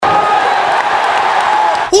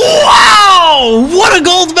What a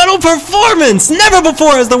gold medal performance! Never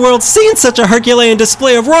before has the world seen such a Herculean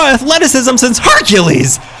display of raw athleticism since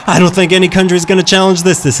Hercules! I don't think any country is going to challenge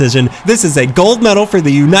this decision. This is a gold medal for the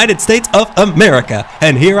United States of America.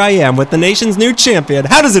 And here I am with the nation's new champion.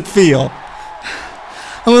 How does it feel?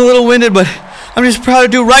 I'm a little winded, but I'm just proud to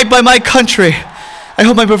do right by my country. I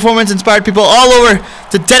hope my performance inspired people all over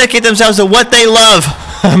to dedicate themselves to what they love.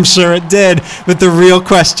 I'm sure it did, but the real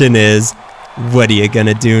question is, what are you going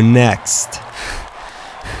to do next?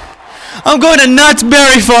 I'm going to Knott's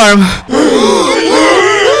Berry Farm.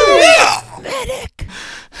 Medic.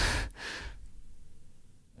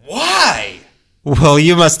 Why? Well,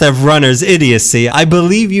 you must have runner's idiocy. I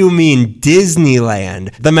believe you mean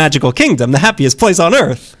Disneyland, the magical kingdom, the happiest place on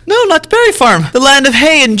earth. No, Knott's Berry Farm, the land of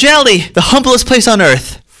hay and jelly, the humblest place on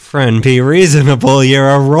earth. Friend, be reasonable. You're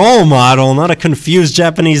a role model, not a confused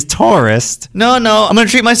Japanese tourist. No, I'm going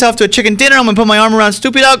to treat myself to a chicken dinner. I'm going to put my arm around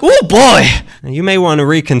Snoopy Dog. Oh, boy. You may want to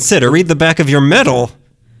reconsider. Read the back of your medal.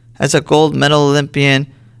 As a gold medal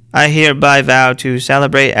Olympian, I hereby vow to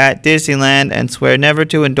celebrate at Disneyland and swear never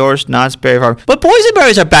to endorse Knott's Berry Farm. But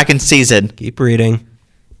boysenberries are back in season. Keep reading.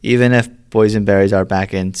 Even if boysenberries are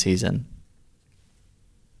back in season.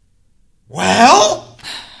 Well?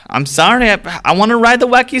 I'm sorry. I want to ride the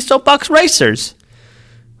wacky soapbox racers.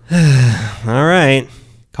 All right.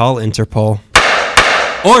 Call Interpol.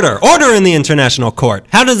 Order in the international court.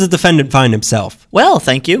 How does the defendant find himself? Well,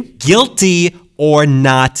 thank you. Guilty or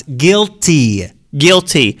not guilty?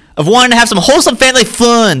 Guilty of wanting to have some wholesome family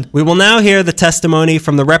fun. We will now hear the testimony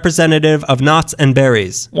from the representative of Knott's and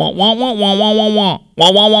Berries. Well,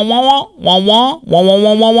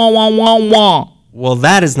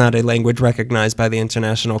 that is not a language recognized by the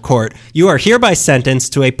International Court. You are hereby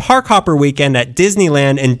sentenced to a park hopper weekend at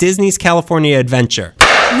Disneyland and Disney's California Adventure.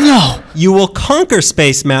 No! You will conquer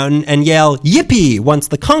Space Mountain and yell, "Yippee!" once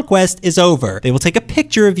the conquest is over. They will take a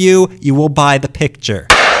picture of you. You will buy the picture.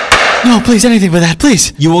 No, please, anything but that,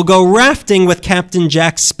 please. You will go rafting with Captain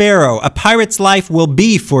Jack Sparrow. A pirate's life will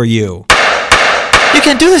be for you. You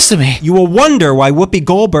can't do this to me. You will wonder why Whoopi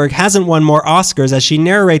Goldberg hasn't won more Oscars as she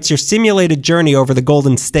narrates your simulated journey over the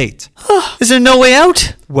Golden State. Is there no way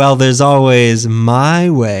out? Well, there's always my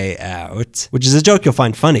way out, which is a joke you'll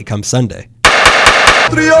find funny come Sunday.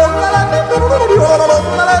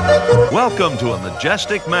 Welcome to a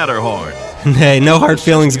majestic Matterhorn. Hey, no hard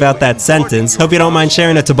feelings about that sentence. Hope you don't mind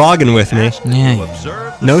sharing a toboggan with me.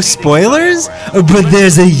 Yeah. No spoilers? But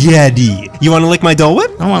there's a Yeti. You want to lick my Dole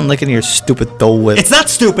Whip? I don't want to lick into your stupid Dole Whip. It's not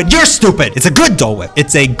stupid. You're stupid. It's a good Dole Whip.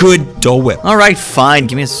 It's a good Dole Whip. All right, fine.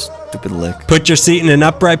 Give me a stupid lick. Put your seat in an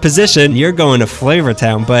upright position. You're going to Flavor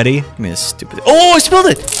Town, buddy. Give me a stupid... Oh, I spilled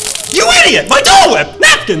it. You idiot! My Dole Whip!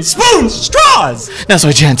 Napkins, spoons, straws! Now so,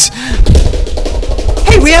 gents.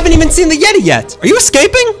 Hey, we haven't even seen the Yeti yet. Are you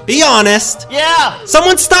escaping? Be honest. Yeah.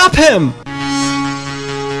 Someone stop him!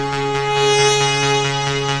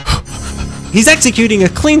 He's executing a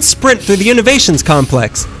clean sprint through the Innovations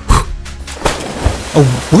Complex. A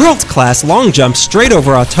world-class long jump straight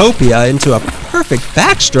over Autopia into a perfect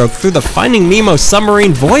backstroke through the Finding Nemo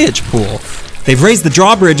submarine voyage pool. They've raised the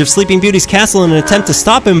drawbridge of Sleeping Beauty's castle in an attempt to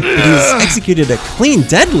stop him, but he's executed a clean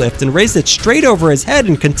deadlift and raised it straight over his head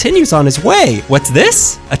and continues on his way. What's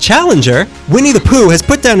this? A challenger? Winnie the Pooh has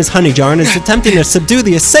put down his honey jar and is attempting to subdue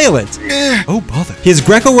the assailant. Oh, bother. He has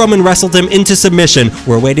Greco-Roman wrestled him into submission.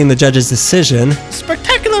 We're awaiting the judge's decision.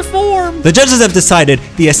 Spectacular form. The judges have decided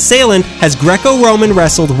the assailant has Greco-Roman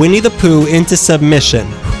wrestled Winnie the Pooh into submission.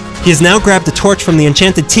 He has now grabbed a torch from the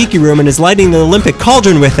enchanted tiki room and is lighting the Olympic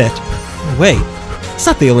cauldron with it. Wait, it's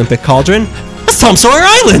not the Olympic cauldron. That's Tom Sawyer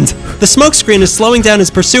Island! The smokescreen is slowing down his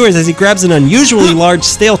pursuers as he grabs an unusually large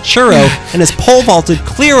stale churro and is pole vaulted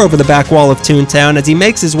clear over the back wall of Toontown as he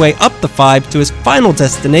makes his way up the 5 to his final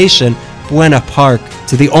destination, Buena Park,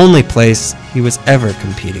 to the only place he was ever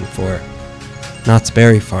competing for, Knott's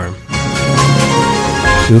Berry Farm.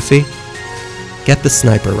 Goofy, get the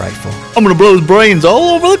sniper rifle. I'm gonna blow his brains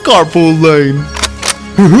all over the carpool lane.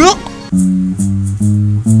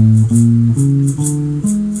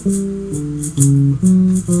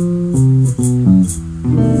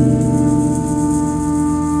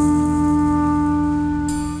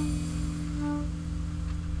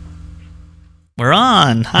 We're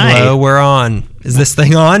on. Hi. Hello, we're on. Is this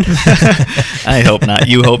thing on? I hope not.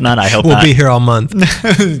 You hope not. I hope We'll not. be here all month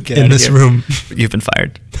in this room. You've been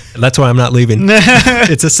fired. That's why I'm not leaving.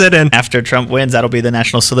 It's a sit-in. After Trump wins, that'll be the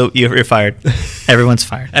national salute. You're fired. Everyone's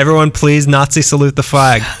fired. Everyone, please Nazi salute the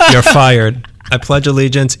flag. You're fired. I pledge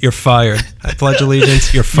allegiance, you're fired. I pledge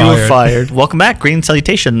allegiance, you're You fired. were fired. Welcome back, Green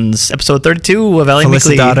Salutations, episode 32 of Ellie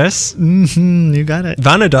McLean. Felicitatis. You got it.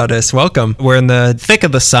 Vanadotis, welcome. We're in the thick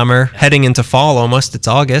of the summer, heading into fall almost. It's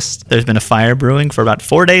August. There's been a fire brewing for about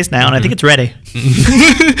 4 days now, and I think it's ready.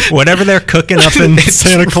 Whatever they're cooking up in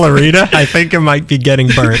Santa Clarita, I think it might be getting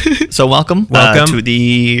burnt. So welcome, Welcome. to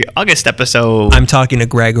the August episode. I'm talking to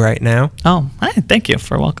Greg right now. Oh, hi, thank you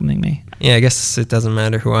for welcoming me. Yeah, I guess it doesn't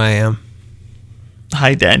matter who I am.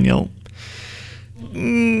 Hi, Daniel.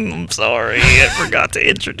 I'm sorry, I forgot to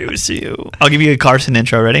introduce you. I'll give you a Carson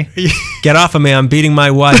intro. Ready? Get off of me, I'm beating my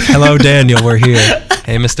wife. Hello, Daniel, we're here.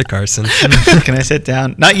 Hey, Mr. Carson. Can I sit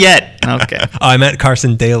down? Not yet. Okay. Oh, I meant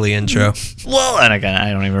Carson Daly intro. Well, and again,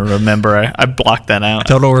 I don't even remember. I blocked that out.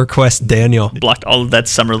 Total request Daniel. Blocked all of that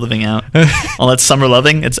summer living out. All that summer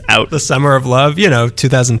loving, it's out. The Summer of Love,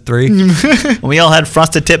 2003. We all had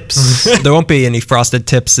frosted tips. There won't be any frosted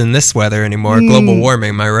tips in this weather anymore. Global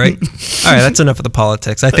warming, am I right? All right, that's enough of the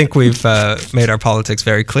politics. I think we've made our politics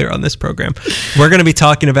very clear on this program. We're going to be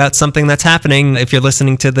talking about something that's happening. If you're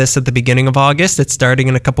listening to this at the beginning of August, it's starting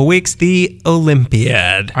in a couple weeks, the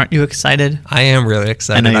Olympiad. Aren't you excited? I am really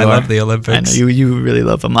excited. I love the Olympics. I know you really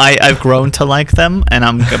love them. I've grown to like them, and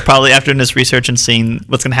I'm probably after doing this research and seeing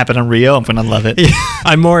what's going to happen in Rio, I'm going to love it.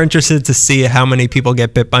 I'm more interested to see how many people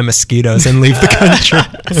get bit by mosquitoes and leave the country.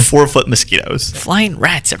 4-foot mosquitoes. Flying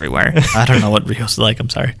rats everywhere. I don't know what Rio's like. I'm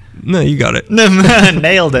sorry. No, you got it.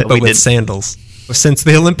 Nailed it. But We with did. sandals. Since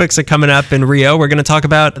the Olympics are coming up in Rio, we're going to talk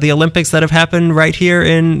about the Olympics that have happened right here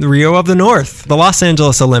in Rio of the North. The Los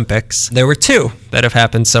Angeles Olympics. There were 2 that have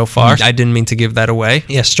happened so far. I didn't mean to give that away.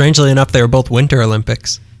 Yeah, strangely enough, they were both Winter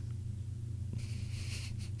Olympics.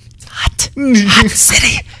 Hot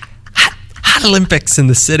city. Hot Olympics in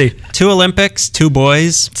the city. 2 Olympics, 2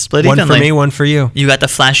 boys. Split one evenly. for me, one for you. You got the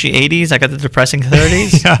flashy 80s. I got the depressing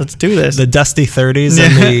 30s. Yeah. Let's do this. The dusty 30s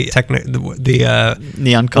and the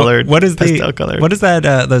Neon colored. What is pastel colored. What is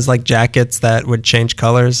that? Those like jackets that would change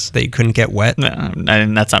colors that you couldn't get wet. No,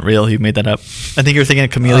 that's not real. You made that up. I think you're thinking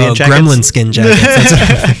of chameleon jackets. Gremlin skin jackets. That's what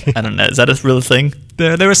I'm thinking. I don't know. Is that a real thing?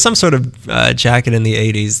 There was some sort of jacket in the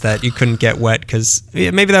 80s that you couldn't get wet because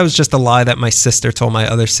maybe that was just a lie that my sister told my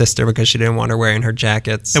other sister because she didn't want her wearing her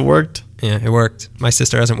jackets. It worked. Yeah, it worked. My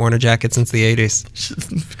sister hasn't worn a jacket since the 80s.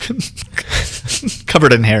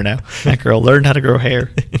 Covered in hair now. That girl learned how to grow hair.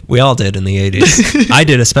 We all did in the 80s. I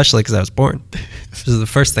did, especially because I was born. This is the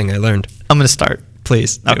first thing I learned. I'm going to start.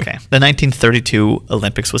 Please. Do. Okay. The 1932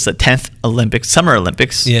 Olympics was the 10th Summer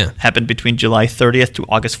Olympics. Yeah. Happened between July 30th to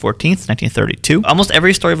August 14th, 1932. Almost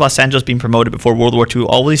every story of Los Angeles being promoted before World War II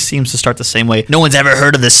always seems to start the same way. No one's ever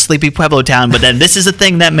heard of this sleepy Pueblo town, but then this is the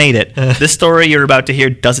thing that made it. This story you're about to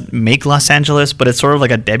hear doesn't make Los Angeles, but it's sort of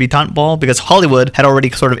like a debutante ball because Hollywood had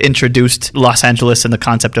already sort of introduced Los Angeles and the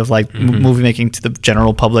concept of like movie making to the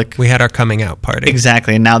general public. We had our coming out party.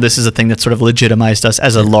 Exactly. And now this is a thing that sort of legitimized us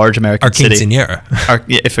as a large American Our city. quinceañera.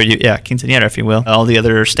 Quinceañera, if you will. All the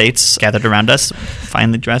other states gathered around us,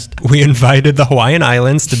 finely dressed. We invited the Hawaiian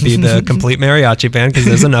Islands to be the complete mariachi band because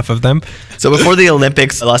there's enough of them. So before the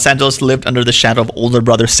Olympics, Los Angeles lived under the shadow of older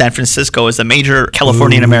brother San Francisco as a major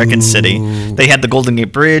Californian American city. They had the Golden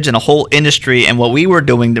Gate Bridge and a whole industry, and what we were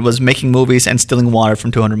doing was making movies and stealing water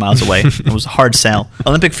from 200 miles away. It was a hard sell.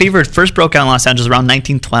 Olympic fever first broke out in Los Angeles around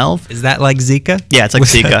 1912. Is that like Zika? Yeah, it's like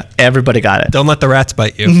Zika. Everybody got it. Don't let the rats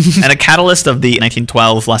bite you. And a catalyst of the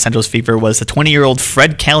 1912 Los Angeles fever was the 20-year-old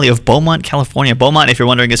Fred Kelly of Beaumont, California. Beaumont, if you're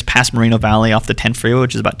wondering, is past Moreno Valley off the 10 freeway,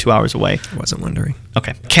 which is about 2 hours away. I wasn't wondering.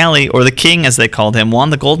 Okay. Kelly, or the King as they called him, won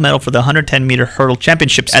the gold medal for the 110-meter hurdle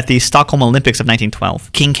championships at the Stockholm Olympics of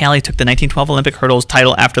 1912. King Kelly took the 1912 Olympic hurdles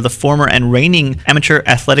title after the former and reigning Amateur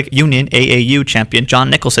Athletic Union, AAU, champion John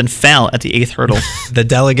Nicholson fell at the 8th hurdle. The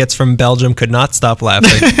delegates from Belgium could not stop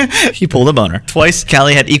laughing. He pulled a boner. Twice,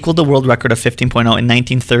 Kelly had equaled the world record of 15.0 in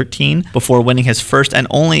 1913 before winning his first and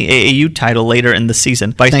only AAU title later in the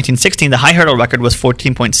season. By 1916, the high hurdle record was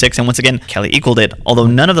 14.6, and once again, Kelly equaled it, although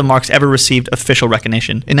none of the marks ever received official recognition.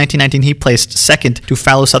 In 1919, he placed second to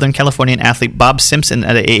fellow Southern Californian athlete Bob Simpson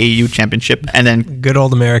at an AAU championship, and then, Good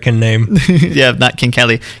old American name. yeah, not King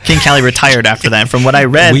Kelly. King Kelly retired after that. From what I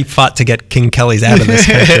read, We fought to get King Kelly's out of this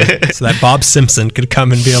country so that Bob Simpson could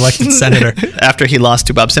come and be elected senator. after he lost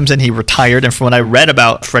to Bob Simpson, he retired, and from what I read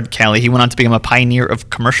about Fred Kelly, he went on to become a pioneer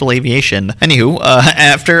of commercial aviation. Anywho, Anywho,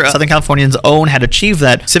 after Southern Californians' own had achieved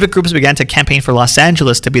that, civic groups began to campaign for Los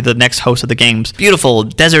Angeles to be the next host of the games. Beautiful,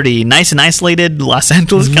 deserty, nice and isolated Los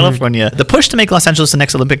Angeles, California. The push to make Los Angeles the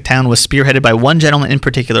next Olympic town was spearheaded by one gentleman in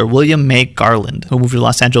particular, William May Garland, who moved to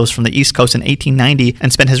Los Angeles from the East Coast in 1890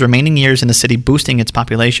 and spent his remaining years in the city boosting its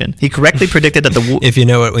population. He correctly predicted that the... If you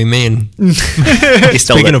know what we mean. He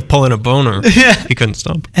stole Speaking it. of pulling a boner, he couldn't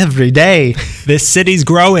stop. Every day. This city's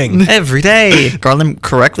growing. Every day. Garland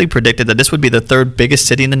correctly predicted that this would be the third biggest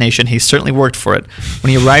city in the nation. He certainly worked for it.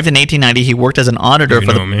 When he arrived in 1890, he worked as an auditor You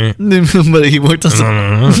for know me. but he worked as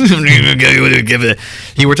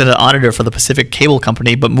he worked as an auditor for the Pacific Cable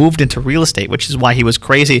Company, but moved into real estate, which is why he was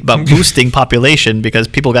crazy about boosting population, because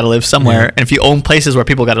people got to live somewhere, and if you own places where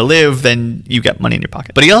people got to live, then you get money in your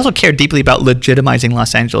pocket. But he also cared deeply about legitimizing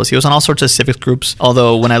Los Angeles. He was on all sorts of civic groups,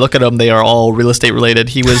 although when I look at them, they are all real estate related.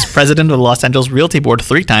 He was president of the Los Angeles Realty Board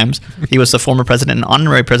 3 times. He was the former president and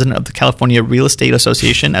honorary president of the California Real Estate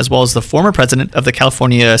Association, as well as the former president of the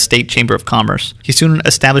California State Chamber of Commerce. He soon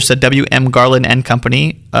established the W.M. Garland and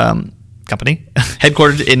Company,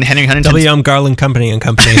 headquartered in Henry Huntington. W.M. Garland Company and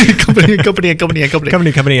Company.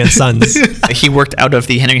 Company and Sons. He worked out of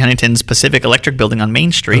the Henry Huntington's Pacific Electric Building on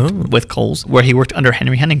Main Street with Coles, where he worked under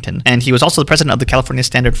Henry Huntington. And he was also the president of the California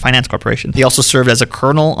Standard Finance Corporation. He also served as a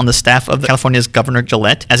colonel on the staff of California's Governor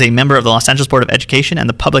Gillette, as a member of the Los Angeles Board of Education and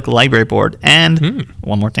the Public Library Board, and,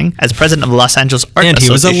 one more thing, as president of the Los Angeles Art And he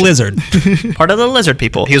was Association. a lizard. Part of the lizard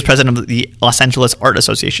people. He was president of the Los Angeles Art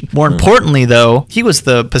Association. More importantly, though, he was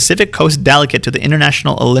the Pacific Coast delegate to the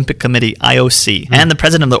International Olympic Committee, IOC, and the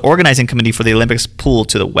president of the organizing committee for the Olympics pool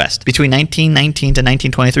to the west. Between 1919 to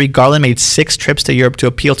 1923, Garland made 6 trips to Europe to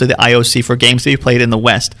appeal to the IOC for games to be played in the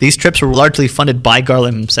West. These trips were largely funded by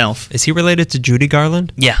Garland himself. Is he related to Judy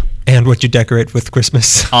Garland? Yeah. And what you decorate with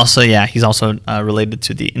Christmas? Also, yeah, he's also related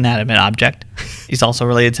to the inanimate object. He's also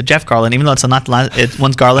related to Jeff Garland, even though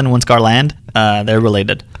one's Garland, one's Garland. They're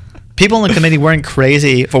related. People in the committee weren't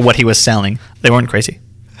crazy for what he was selling. They weren't crazy.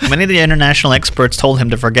 Many of the international experts told him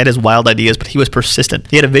to forget his wild ideas, but he was persistent.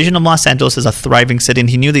 He had a vision of Los Angeles as a thriving city, and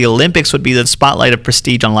he knew the Olympics would be the spotlight of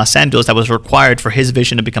prestige on Los Angeles that was required for his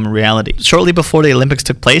vision to become a reality. Shortly before the Olympics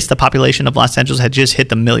took place, the population of Los Angeles had just hit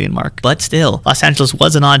the 1 million mark. But still, Los Angeles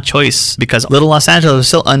was an odd choice, because little Los Angeles was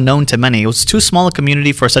still unknown to many. It was too small a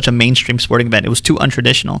community for such a mainstream sporting event. It was too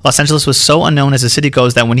untraditional. Los Angeles was so unknown as the city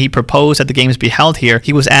goes that when he proposed that the games be held here,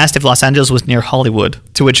 he was asked if Los Angeles was near Hollywood,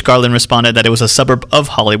 to which Garland responded that it was a suburb of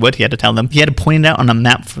Hollywood. He had to tell them. He had to point it out on a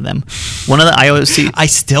map for them. One of the IOC... I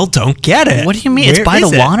still don't get it. What do you mean? Where It's by the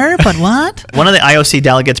is it? water? But what? One of the IOC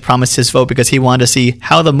delegates promised his vote because he wanted to see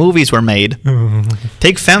how the movies were made.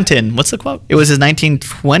 Take Fountain. What's the quote? It was his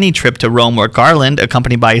 1920 trip to Rome where Garland,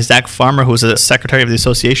 accompanied by Zach Farmer, who was the secretary of the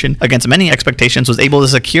association, against many expectations, was able to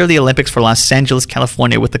secure the Olympics for Los Angeles,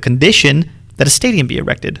 California, with the condition that a stadium be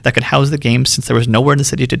erected that could house the games, since there was nowhere in the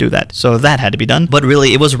city to do that. So that had to be done. But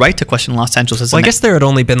really, it was right to question Los Angeles as Well, I guess there had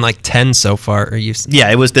only been like 10 so far.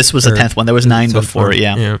 Yeah, this was the 10th one. There was 9 before,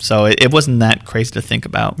 yeah. Yeah. So it wasn't that crazy to think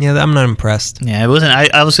about. Yeah, I'm not impressed. Yeah, it wasn't.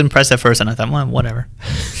 I was impressed at first, and I thought, well, whatever.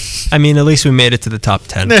 I mean, at least we made it to the top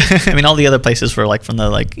 10. I mean, all the other places were like from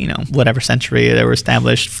the whatever century they were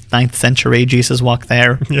established. 9th century, Jesus walked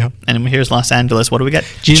there. Yeah. And here's Los Angeles. What do we get?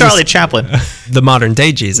 Jesus- Charlie Chaplin. The modern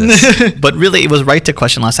day Jesus. But really, it was right to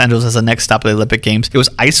question Los Angeles as the next stop of the Olympic Games. It was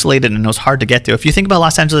isolated and it was hard to get to. If you think about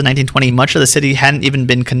Los Angeles in 1920, much of the city hadn't even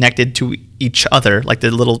been connected to each other, like the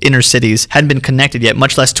little inner cities hadn't been connected yet,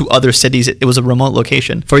 much less to other cities. It was a remote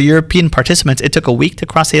location. For European participants, it took a week to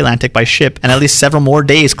cross the Atlantic by ship and at least several more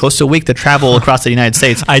days, close to a week, to travel across the United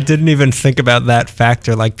States. I didn't even think about that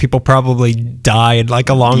factor. Like, people probably died like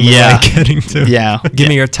along the Yeah. way getting to. Yeah. Give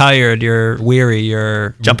me you're tired, you're weary,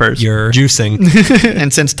 you're Jumpers. you're juicing.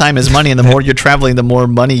 And since time is money, and the more you're traveling, the more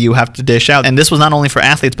money you have to dish out. And this was not only for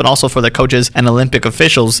athletes, but also for the coaches and Olympic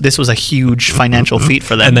officials. This was a huge financial feat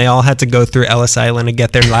for them. And they all had to go through Ellis Island and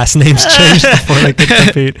get their last names changed before they could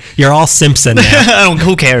compete. You're all Simpson now.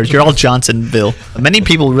 Who cares? You're all Johnsonville. Many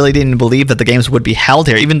people really didn't believe that the games would be held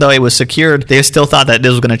here. Even though it was secured, they still thought that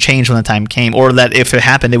this was going to change when the time came, or that if it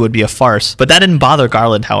happened, it would be a farce. But that didn't bother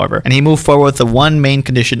Garland, however, and he moved forward with the one main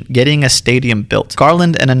condition: getting a stadium built.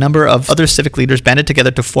 Garland and a number of other civic leaders banded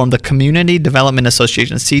together to form the Community Development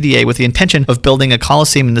Association, CDA, with the intention of building a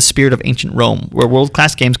coliseum in the spirit of ancient Rome, where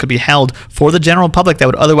world-class games could be held for the general public that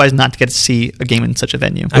would otherwise not get to see a game in such a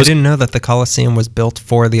venue. I didn't know that the Coliseum was built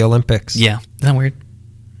for the Olympics. Yeah. Isn't that weird?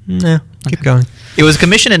 No, keep going. It was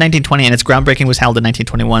commissioned in 1920 and its groundbreaking was held in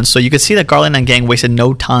 1921. So you could see that Garland and gang wasted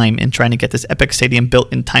no time in trying to get this epic stadium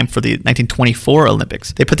built in time for the 1924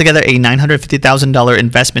 Olympics. They put together a $950,000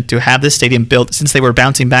 investment to have this stadium built. Since they were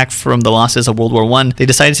bouncing back from the losses of World War I, they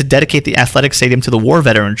decided to dedicate the athletic stadium to the war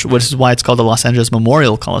veterans, which is why it's called the Los Angeles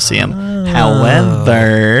Memorial Coliseum.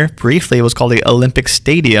 However, briefly it was called the Olympic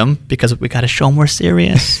Stadium because we got to show them we're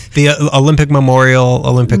serious. The Olympic Memorial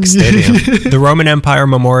Olympic Stadium. The Roman Empire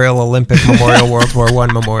Memorial Olympic Memorial World War I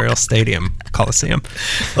Memorial Stadium Coliseum.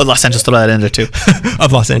 Well, Los Angeles, throw that in there too.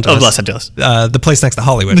 Of Los Angeles. Of Los Angeles. The place next to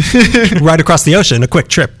Hollywood. Right across the ocean, a quick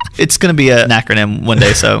trip. It's going to be an acronym one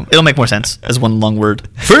day, so it'll make more sense as one long word.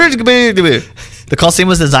 The Coliseum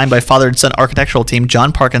was designed by father and son architectural team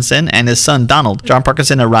John Parkinson and his son Donald. John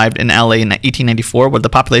Parkinson arrived in LA in 1894, where the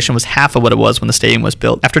population was half of what it was when the stadium was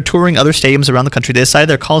built. After touring other stadiums around the country, they decided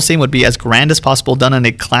their Coliseum would be as grand as possible, done in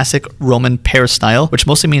a classic Roman peristyle, which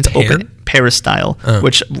mostly means open peristyle,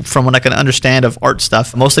 which from what I can understand of art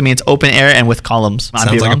stuff, mostly means open air and with columns.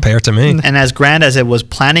 Sounds like a pear to me. And as grand as it was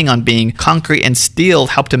planning on being, concrete and steel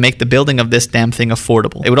helped to make the building of this damn thing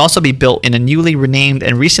affordable. It would also be built in a newly renamed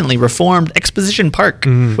and recently reformed Exposition Park,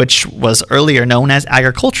 which was earlier known as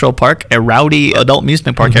Agricultural Park, a rowdy adult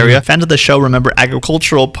amusement park area. Fans of the show remember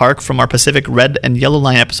Agricultural Park from our Pacific Red and Yellow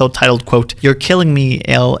Line episode titled, quote, "You're Killing Me,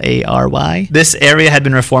 L-A-R-Y." This area had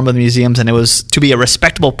been reformed by the museums and it was to be a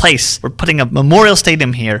respectable place. We're putting a memorial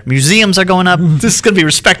stadium here. Museums are going up. This is going to be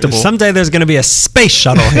respectable. Someday there's going to be a space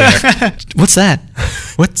shuttle here. What's that?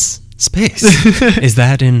 What's space? Is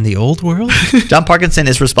that in the old world? John Parkinson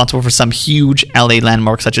is responsible for some huge LA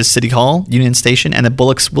landmarks such as City Hall, Union Station, and the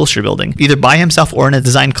Bullock's Wilshire Building. Either by himself or in a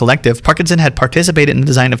design collective, Parkinson had participated in the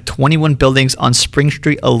design of 21 buildings on Spring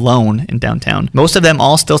Street alone in downtown. Most of them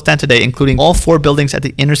all still stand today, including all 4 buildings at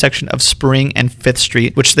the intersection of Spring and 5th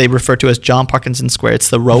Street, which they refer to as John Parkinson Square. It's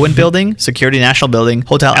the Rowan Building, Security National Building,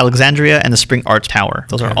 Hotel Alexandria, and the Spring Arts Tower.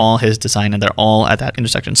 Those are all his design, and they're all at that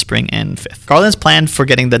intersection, Spring and 5th. Garland's plan for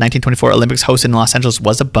getting the 1924 Olympics hosted in Los Angeles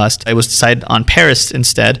was a bust. It was decided on Paris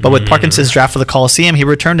instead, but with Parkinson's draft for the Coliseum, he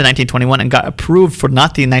returned in 1921 and got approved for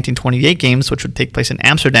not the 1928 games, which would take place in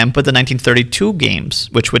Amsterdam, but the 1932 games,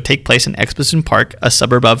 which would take place in Exposition Park, a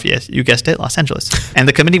suburb of, yes, you guessed it, Los Angeles. And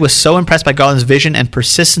the committee was so impressed by Garland's vision and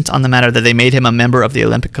persistence on the matter that they made him a member of the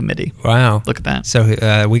Olympic Committee. Wow. Look at that.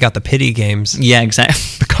 So we got the pity games. Yeah, exactly.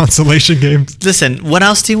 The consolation games. Listen, what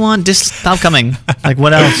else do you want? Just stop coming. Like,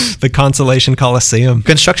 what else? The Consolation Coliseum.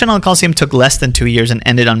 Construction on the Coliseum took less than 2 years and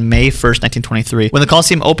ended on May 1st, 1923. When the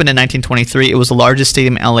Coliseum opened in 1923, it was the largest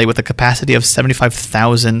stadium in LA with a capacity of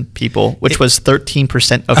 75,000 people, which was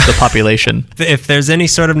 13% of the population. If there's any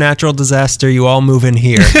sort of natural disaster, you all move in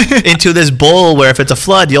here. Into this bowl where if it's a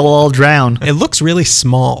flood, you'll all drown. It looks really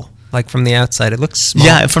small. Like from the outside, it looks small.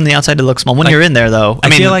 Yeah, from the outside, it looks small. When you're in there, though, I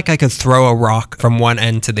feel like I could throw a rock from one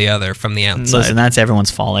end to the other from the outside. Listen, that's everyone's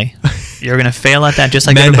folly. You're going to fail at that just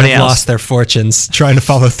like Men everybody have else. lost their fortunes trying to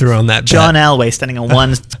follow through on that bet. John Elway standing on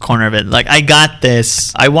one corner of it. Like, I got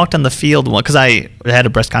this. I walked on the field because I had a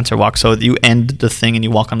breast cancer walk. So you end the thing and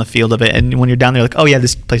you walk on the field of it. And when you're down there, like, oh, yeah,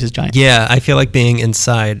 this place is giant. Yeah, I feel like being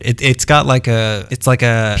inside. It's got like it's like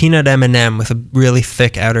a peanut M&M with a really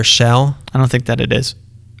thick outer shell. I don't think that it is.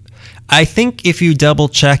 I think if you double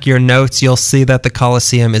check your notes, you'll see that the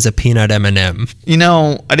Coliseum is a peanut M&M. You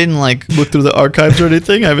know, I didn't look through the archives or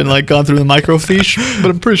anything. I haven't gone through the microfiche,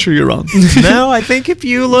 but I'm pretty sure you're wrong. No, I think if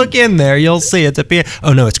you look in there, you'll see it's a peanut.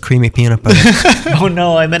 Oh no, it's creamy peanut butter. Oh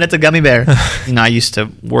no, I meant it's a gummy bear. You know, I used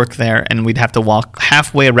to work there, and we'd have to walk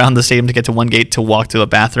halfway around the stadium to get to one gate to walk to a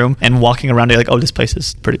bathroom. And walking around, you're like, oh, this place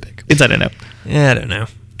is pretty big. Inside and out. Yeah, I don't know.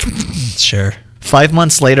 Sure. 5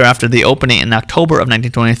 months later, after the opening in October of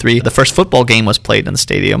 1923, the first football game was played in the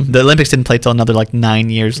stadium. The Olympics didn't play till another 9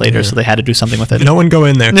 years later, so they had to do something with it. No one go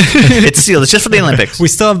in there. It's sealed. It's just for the Olympics. We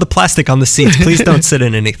still have the plastic on the seats. Please don't sit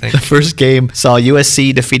in anything. The first game saw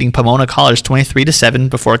USC defeating Pomona College 23-7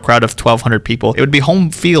 before a crowd of 1,200 people. It would be home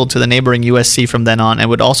field to the neighboring USC from then on and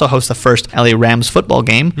would also host the first LA Rams football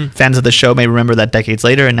game. Fans of the show may remember that decades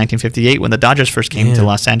later, in 1958, when the Dodgers first came to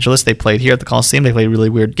Los Angeles, they played here at the Coliseum. They played really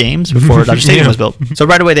weird games before Dodger Stadium was built. So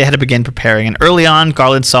right away, they had to begin preparing. And early on,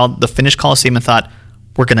 Garland saw the finished Coliseum and thought,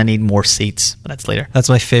 we're going to need more seats. But that's later. That's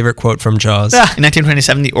my favorite quote from Jaws. In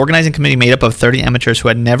 1927, the organizing committee made up of 30 amateurs who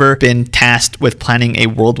had never been tasked with planning a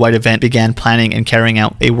worldwide event began planning and carrying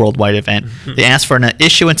out a worldwide event. They asked for an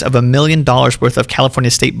issuance of $1 million worth of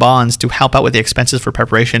California state bonds to help out with the expenses for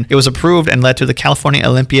preparation. It was approved and led to the California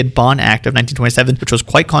Olympiad Bond Act of 1927, which was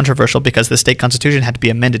quite controversial because the state constitution had to be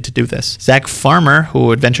amended to do this. Zach Farmer, who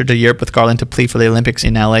had ventured to Europe with Garland to plead for the Olympics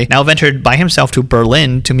in LA, now ventured by himself to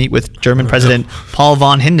Berlin to meet with German President Paul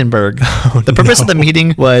von Hindenburg. The purpose of the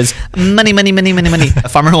meeting was money. A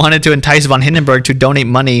farmer wanted to entice von Hindenburg to donate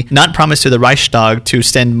money not promised to the Reichstag to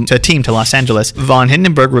send a team to Los Angeles. Von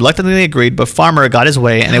Hindenburg reluctantly agreed, but Farmer got his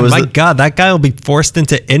way, and it was... My God, that guy will be forced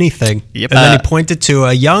into anything. Yep. And then he pointed to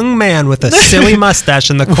a young man with a silly mustache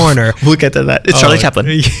in the corner. We'll get to that. It's Charlie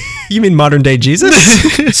Chaplin. You mean modern day Jesus?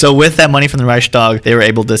 So with that money from the Reichstag, they were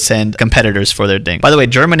able to send competitors for their ding. By the way,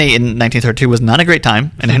 Germany in 1932 was not a great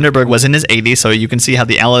time, and Hindenburg was in his 80s, so you can see how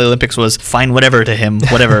the Allied Olympics was fine whatever to him,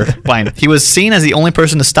 whatever, fine. He was seen as the only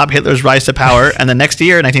person to stop Hitler's rise to power, and the next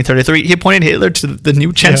year, 1933, he appointed Hitler to the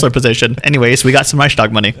new chancellor position. Anyways, we got some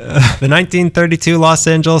Reichstag money. The 1932 Los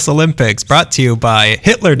Angeles Olympics, brought to you by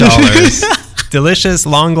Hitler dollars. Delicious,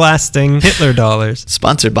 long-lasting Hitler dollars.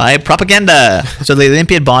 Sponsored by Propaganda. So the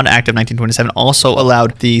Olympiad Bond Act of 1927 also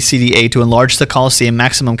allowed the CDA to enlarge the Coliseum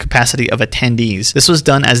maximum capacity of attendees. This was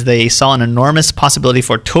done as they saw an enormous possibility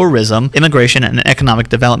for tourism, immigration, and economic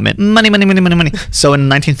development. Money. So in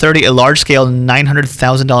 1930, a large-scale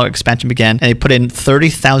 $900,000 expansion began, and they put in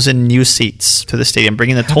 30,000 new seats to the stadium,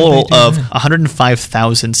 bringing the total of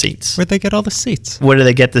 105,000 seats. Where'd they get all the seats? Where did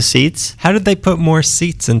they get the seats? How did they put more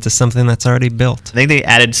seats into something that's already built? I think they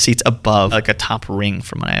added seats above, like a top ring,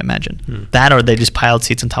 from what I imagine. That, or they just piled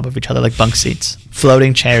seats on top of each other, like bunk seats,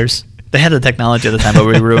 floating chairs. They had the technology at the time, but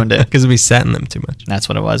we ruined it. Because we sat in them too much. That's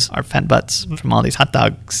what it was. Our fat butts from all these hot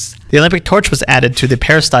dogs. The Olympic torch was added to the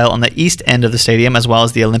peristyle on the east end of the stadium, as well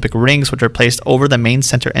as the Olympic rings, which are placed over the main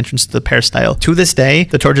center entrance to the peristyle. To this day,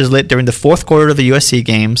 the torch is lit during the fourth quarter of the USC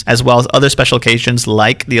Games, as well as other special occasions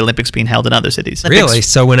like the Olympics being held in other cities. Really?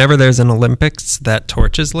 So whenever there's an Olympics, that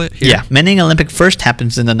torch is lit here? Yeah. Many Olympic first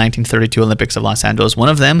happens in the 1932 Olympics of Los Angeles. One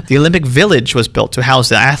of them, the Olympic Village, was built to house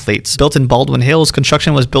the athletes. Built in Baldwin Hills,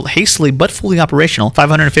 construction was built hastily but fully operational.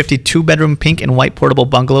 550 two-bedroom pink and white portable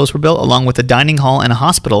bungalows were built, along with a dining hall and a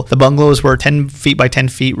hospital. The bungalows were 10 feet by 10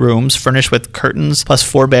 feet rooms, furnished with curtains, plus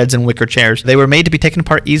 4 beds and wicker chairs. They were made to be taken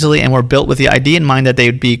apart easily and were built with the idea in mind that they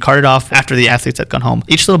would be carted off after the athletes had gone home.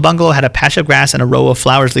 Each little bungalow had a patch of grass and a row of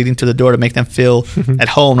flowers leading to the door to make them feel at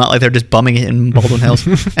home, not like they're just bumming it in Baldwin Hills.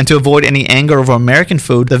 And to avoid any anger over American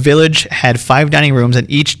food, the village had 5 dining rooms, and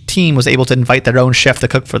each team was able to invite their own chef to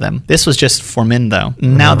cook for them. This was just for men, though.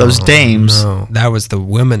 Now those dames... No. That was the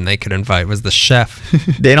women they could invite, was the chef.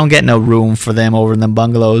 They don't get no room for them over in them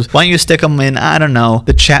bungalows. Why don't you stick them in, I don't know,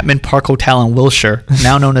 the Chapman Park Hotel in Wilshire,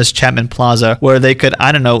 now known as Chapman Plaza, where they could,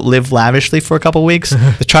 I don't know, live lavishly for a couple weeks.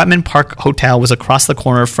 The Chapman Park Hotel was across the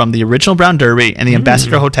corner from the original Brown Derby and the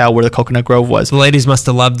Ambassador Hotel where the Coconut Grove was. The ladies must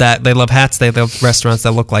have loved that. They love hats. They love restaurants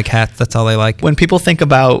that look like hats. That's all they like. When people think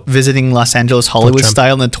about visiting Los Angeles Hollywood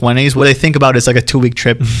style in the 20s, what they think about is like a 2-week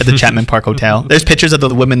trip at the Chapman Park Hotel. There's pictures of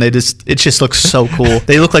the women. It just looks so cool.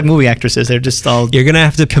 They look like movie actresses. They're just all... You're going to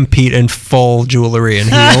have to compete in full jewelry and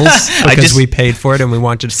heels because we paid for it and we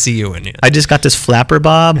wanted to see you in it. I just got this flapper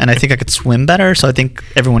bob and I think I could swim better, so I think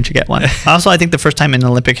everyone should get one. Also, I think the first time in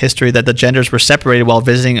Olympic history that the genders were separated while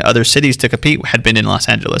visiting other cities to compete had been in Los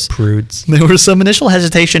Angeles. Prudes. There was some initial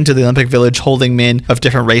hesitation to the Olympic Village holding men of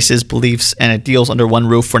different races, beliefs, and ideals under one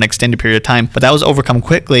roof for an extended period of time, but that was overcome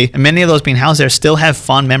quickly, and many of those being housed there still have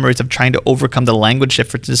fond memories of trying to overcome the language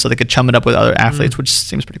differences so they could chum it up with other athletes, which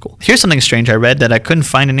seems pretty cool. Here's something strange I read that I couldn't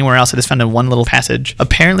find anywhere else. I just found in one little passage.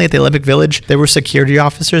 Apparently at the Olympic Village, there were security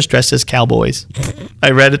officers dressed as cowboys.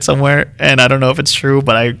 I read it somewhere, and I don't know if it's true,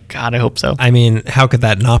 but I hope so. I mean, how could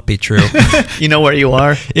that not be true? You know where you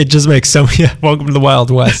are? It just makes so... Yeah, welcome to the Wild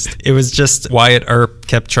West. It was just Wyatt Earp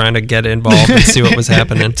kept trying to get involved and see what was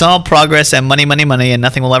happening. It's all progress and money, and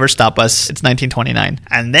nothing will ever stop us. It's 1929.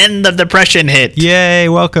 And then the Depression hit. Yay,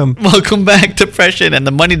 welcome. Welcome back, Depression. And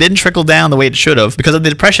the money didn't trickle down the way it should have. Because of the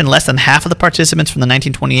Depression, less than half of the participants from the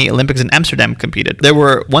 1928 Olympics in Amsterdam competed. There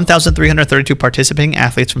were 1,332 participating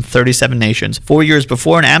athletes from 37 nations. 4 years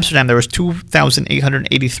before in Amsterdam, there was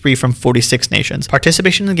 2,883 from 46 nations.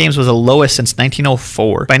 Participation in the games was the lowest since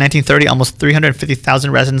 1904. By 1930, almost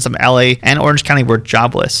 350,000 residents of LA and Orange County were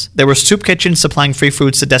jobless. There were soup kitchens supplying free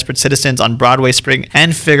foods to desperate citizens on Broadway, Spring,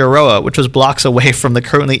 and Figueroa, which was blocks away from the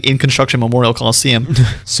currently in construction Memorial Coliseum.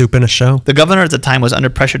 Soup in a show. The governor at the time was under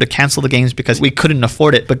pressure to cancel the games because we couldn't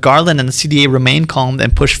afford it, but Garland and the CDA remained calm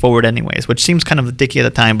and pushed forward anyways, which seems kind of dicky at the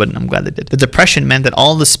time, but I'm glad they did. The Depression meant that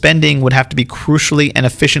all the spending would have to be crucially and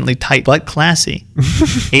efficiently tight, but classy.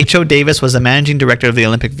 H.O. Davis was the managing director of the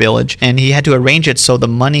Olympic Village, and he had to arrange it so the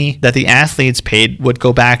money that the athletes paid would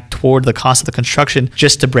go back toward the cost of the construction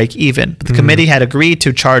just to break even. But the committee had agreed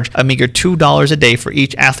to charge a meager $2 a day for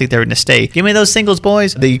each athlete they were going to stay. Give me those singles,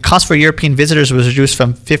 boys. The cost for European visitors was reduced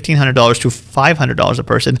from $1,500 to $500 a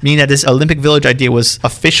person, meaning that this Olympic Village idea was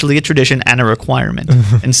officially a tradition and a requirement.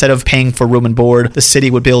 Instead of paying for room and board, the city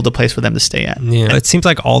would build a place for them to stay at. Yeah, it seems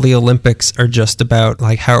like all the Olympics are just about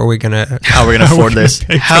like how are we gonna afford this?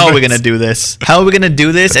 How are we gonna do this? How are we gonna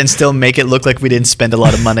do this and still make it look like we didn't spend a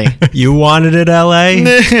lot of money? You wanted it, LA?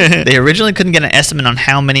 They originally couldn't get an estimate on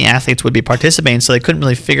how many athletes would be participating, so they couldn't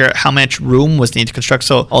really figure out how much room was needed to construct.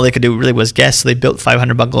 So all they could do really was guess. So they built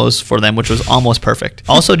 500 bungalows for them, which was almost perfect.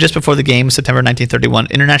 Also, just before the games, September 1931,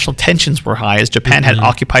 international tensions were high as Japan had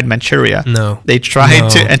occupied Manchuria. They tried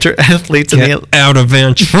to enter athletes out of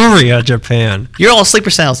Manchuria, Japan. You're all sleeper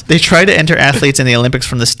cells. They tried to enter athletes in the Olympics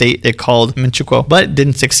from the state they called Manchukuo, but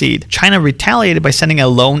didn't succeed. China retaliated by sending a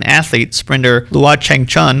lone athlete, sprinter Luo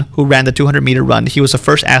Chengchun, who ran the 200-meter run. He was the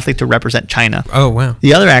first athlete to represent China. Oh, wow.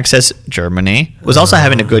 The other axis, Germany, was also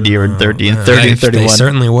having a good year in 30 and 31. They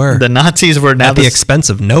certainly were. The Nazis were now at the expense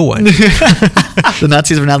of no one. The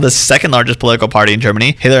Nazis were now the second largest political party in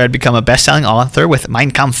Germany. Hitler had become a best-selling author with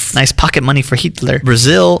Mein Kampf. Nice pocket money for Hitler.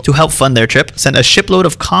 Brazil, to help fund their trip, sent a shipload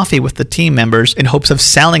of coffee with the team members in hopes of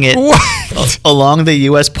selling it along the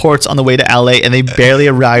U.S. ports on the way to LA, and they barely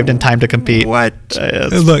arrived in time to compete. What?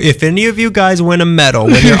 Look, if any of you guys win a medal,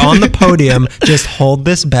 when you're on the podium, just hold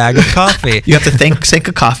this bag of coffee. You have to thank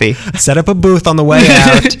Cinca Coffee. Set up a booth on the way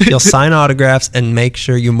out. You'll sign autographs and make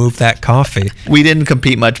sure you move that coffee. We didn't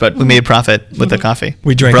compete much, but we made a profit with the coffee.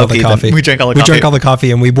 We drank all the coffee. We drank all the coffee. We drank all the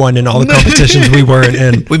coffee, and we won in all the competitions we weren't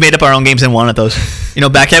in. We made up our own games and won at those. You know,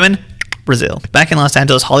 backgammon? Brazil. Back in Los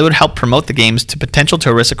Angeles, Hollywood helped promote the games to potential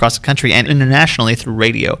tourists across the country and internationally through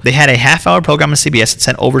radio. They had a half-hour program on CBS that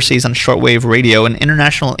sent overseas on shortwave radio an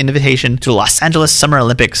international invitation to the Los Angeles Summer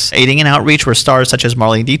Olympics. Aiding in outreach were stars such as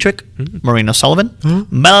Marlene Dietrich, Maureen O'Sullivan,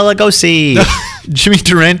 Bela Lugosi, Jimmy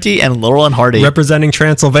Durante, and Laurel and Hardy. Representing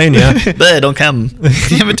Transylvania. Don't come.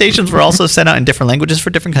 The invitations were also sent out in different languages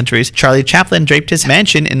for different countries. Charlie Chaplin draped his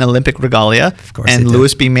mansion in Olympic regalia, of course, and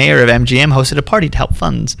Louis B. Mayer of MGM hosted a party to help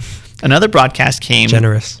funds. Another broadcast came.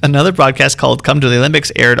 Generous. Another broadcast called Come to the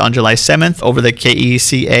Olympics aired on July 7th over the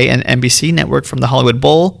KECA and NBC network from the Hollywood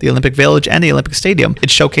Bowl, the Olympic Village, and the Olympic Stadium. It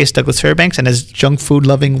showcased Douglas Fairbanks and his junk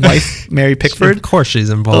food-loving wife, Mary Pickford. Of course she's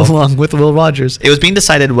involved. Along with Will Rogers. It was being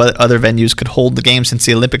decided what other venues could hold the game since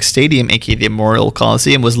the Olympic Stadium, aka the Memorial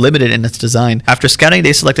Coliseum, was limited in its design. After scouting,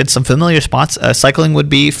 they selected some familiar spots. Cycling would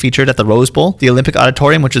be featured at the Rose Bowl. The Olympic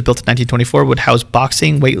Auditorium, which was built in 1924, would house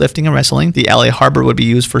boxing, weightlifting, and wrestling. The LA Harbor would be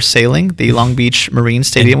used for sailing. The Long Beach Marine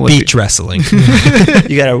Stadium and would beach wrestling.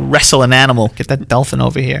 You gotta wrestle an animal. Get that dolphin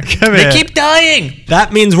over here. They keep dying.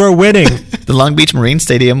 That means we're winning. The Long Beach Marine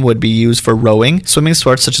Stadium would be used for rowing. Swimming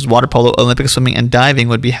sports such as water polo, Olympic swimming, and diving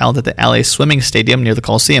would be held at the LA Swimming Stadium near the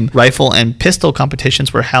Coliseum. Rifle and pistol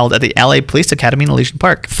competitions were held at the LA Police Academy in Elysian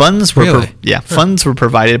Park. Funds were funds were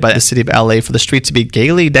provided by the city of LA for the streets to be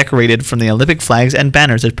gaily decorated from the Olympic flags and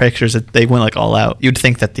banners. There's pictures that they went like all out. You'd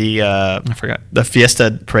think that the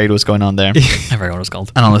Fiesta parade was going on there. I forgot what it was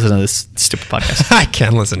called. I don't listen to this stupid podcast. I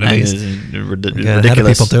can't listen to these. Ridiculous. How do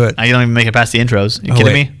people do it? I don't even make it past the intros. Are you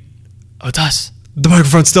kidding me? Oh, it's us. The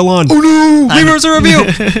microphone's still on. Oh no! Leave us a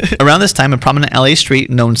review. Around this time, a prominent LA street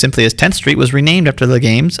known simply as 10th Street was renamed after the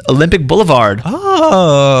games Olympic Boulevard.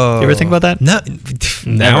 Oh. You ever think about that? No.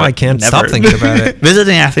 Now I can't stop thinking about it.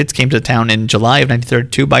 Visiting athletes came to town in July of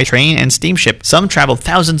 1932 by train and steamship. Some traveled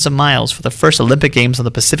thousands of miles for the first Olympic Games on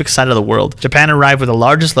the Pacific side of the world. Japan arrived with the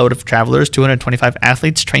largest load of travelers, 225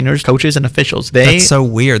 athletes, trainers, coaches, and officials. That's so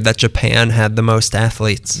weird that Japan had the most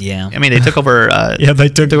athletes. Yeah. I mean, they took over they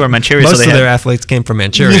took over Manchuria. Most of their athletes came from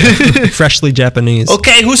Manchuria. Freshly Japanese.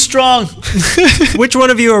 Okay, who's strong? Which one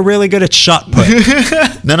of you are really good at shot put?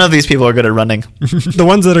 None of these people are good at running. The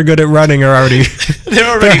ones that are good at running are already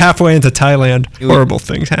they're halfway into Thailand. Horrible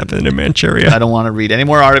things happen in Manchuria. I don't want to read any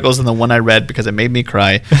more articles than the one I read because it made me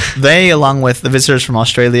cry. They, along with the visitors from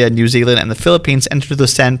Australia, New Zealand, and the Philippines, entered the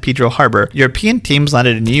San Pedro Harbor. European teams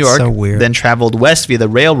landed in New York, then traveled west via the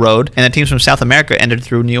railroad, and the teams from South America entered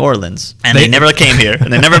through New Orleans. And they never came here,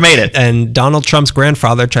 and they never made it. And Donald Trump's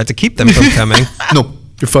grandfather tried to keep them from coming. No.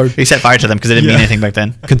 You're fired. He set fire to them because it didn't mean anything back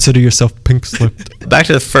then. Consider yourself pink-slipped. Back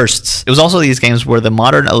to the firsts. It was also these games where the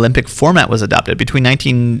modern Olympic format was adopted. Between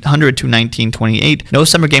 1900 to 1928, no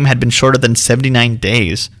summer game had been shorter than 79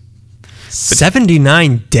 days.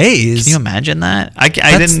 79 days? Can you imagine that? I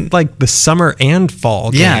that's didn't like the summer and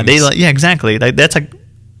fall games. Yeah, exactly. That's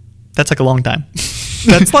like a long time.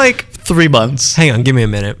 That's like 3 months. Hang on, give me a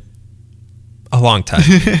minute. A long time.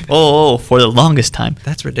 For the longest time.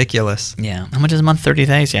 That's ridiculous. Yeah. How much is a month? 30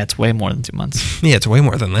 days? Yeah, it's way more than 2 months. Yeah, it's way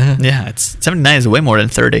more than that. Yeah, it's 79 is way more than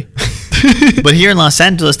 30. But here in Los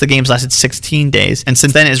Angeles, the games lasted 16 days, and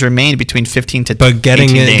since then it's remained between 15 to 18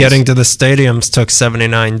 days. Getting to the stadiums took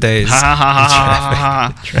 79 days.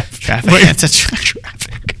 Traffic. Wait. It's a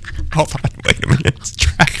traffic. Hold on, wait a minute. It's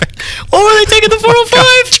traffic. Oh, were they taking the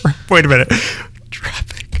 405? Wait a minute.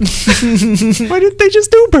 Traffic. Why didn't they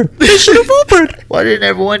just Uber? They should have Ubered. Why didn't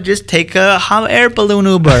everyone just take a hot air balloon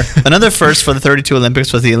Uber? Another first for the 32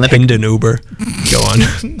 Olympics was the Olympic... Hendon Uber. Go on.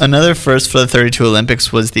 Another first for the 32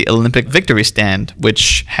 Olympics was the Olympic Victory Stand,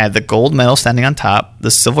 which had the gold medal standing on top, the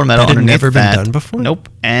silver medal That had underneath never been that. done before? Nope.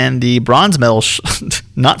 And the bronze medal,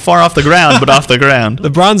 not far off the ground, but off the ground. The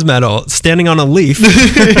bronze medal standing on a leaf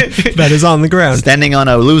that is on the ground. Standing on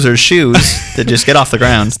a loser's shoes to just get off the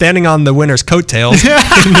ground. Standing on the winner's coattails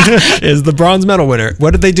is the bronze medal winner.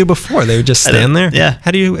 What did they do before? They would just stand there? Yeah.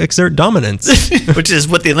 How do you exert dominance? Which is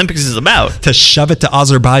what the Olympics is about. To shove it to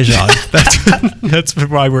Azerbaijan. That's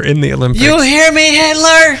why we're in the Olympics. You hear me,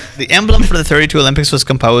 Hitler? The emblem for the 32 Olympics was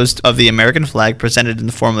composed of the American flag presented in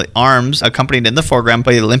the form of the arms, accompanied in the foreground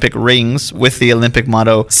by the Olympic rings with the Olympic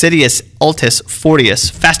motto, Sidious Altus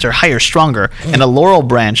Fortius, faster, higher, stronger, and a laurel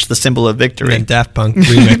branch, the symbol of victory. And Daft Punk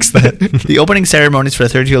remixed that. The opening ceremonies for the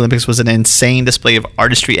 32 Olympics was an insane display of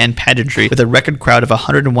artistry and pageantry with a record crowd of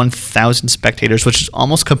 101,000 spectators, which is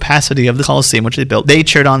almost capacity of the Coliseum, which they built. They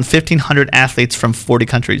cheered on 1,500 athletes from 40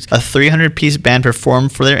 countries. A 300-piece band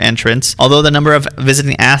performed for their entrance. Although the number of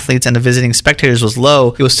visiting athletes and the visiting spectators was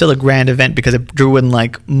low, it was still a grand event because it drew in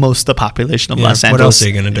like most of the population of Los Angeles. What else are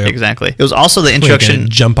you going to do? Exactly. It was also the introduction...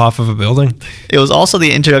 Jump off of a building? It was also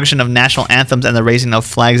the introduction of national anthems and the raising of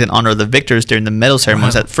flags in honor of the victors during the medal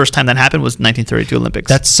ceremonies. Wow. That first time that happened was 1932 Olympics.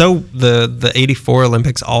 That's so the 84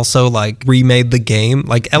 Olympics also like remade the game.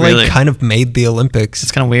 Like LA Really? kind of made the Olympics.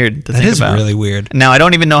 It's kind of weird to That think is about. really weird. Now, I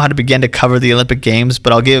don't even know how to begin to cover the Olympic Games,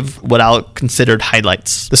 but I'll give what I'll consider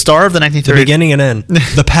highlights. The star of the The 1930... beginning and end.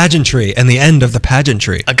 The pageantry and the end of the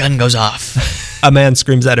pageantry. A gun goes off. A man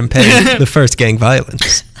screams out in pain. The first gang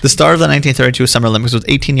violence. The star of the 1932 Summer Olympics was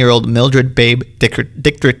 18-year-old Mildred Babe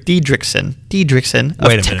Diedrichsen of Wait a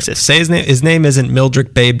minute. Texas. Say his name. His name isn't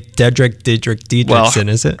Mildred Babe Diedrichsen,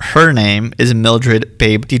 is it? Her name is Mildred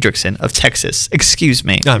Babe Diedrichsen of Texas. Excuse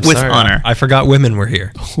me. I'm with sorry. honor. I forgot women were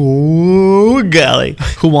here. Oh, golly.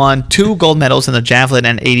 Who won 2 gold medals in the javelin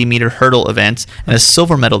and 80-meter hurdle events and a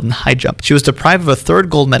silver medal in high jump. She was deprived of a 3rd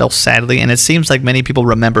gold medal, sadly, and it seems like many people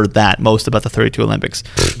remember that most about the 32 Olympics.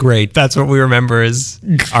 Great. That's what we remember is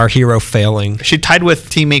our hero failing. She tied with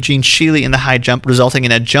teammate Gene Shealy in the high jump, resulting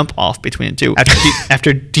in a jump off between the two.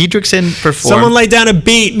 After Diedrichsen performed... Someone lay down a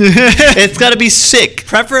beat. It's got to be sick.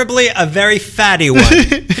 Preferably a very fatty one.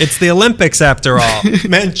 It's the Olympics after all.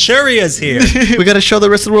 Manchuria's here. We got to show the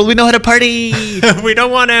rest of the world we know how to party. We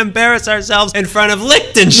don't want to embarrass ourselves in front of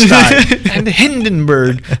Liechtenstein. And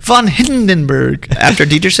Hindenburg. Von Hindenburg. After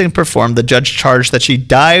Diedrichsen performed, the judge charged that she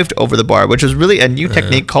dived over the bar, which was really a new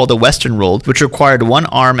technique called the Western roll, which required one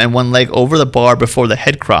arm and one leg over the bar before the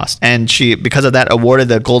head crossed. And she, because of that, awarded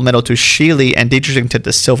the gold medal to Shealy, and Diedrichsen took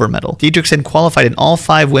the silver medal. Diedrichsen qualified in all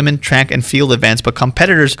 5 women track and field events, but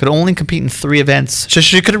competitors could only compete in 3 events. So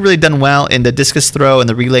she could have really done well in the discus throw and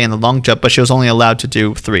the relay and the long jump, but she was only allowed to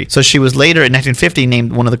do 3. So she was later in 1950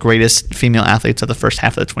 named one of the greatest female athletes of the first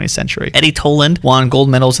half of the 20th century. Eddie Toland won gold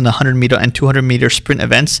medals in the 100-meter and 200-meter sprint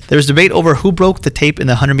events. There was debate over who broke the tape in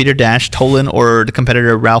the 100-meter dash, Toland or the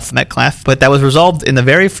competitor Ralph Metcalf, but that was resolved in the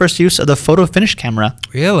very first use of the photo finish camera.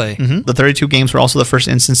 Really? The 32 games were also the first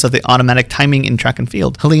instance of the automatic timing in track and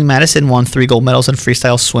field. Helene Madison won 3 gold medals in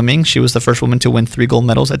freestyle swimming. She was the first woman to win 3 gold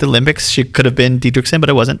medals at the Olympics. She could have been Diedrichsen, but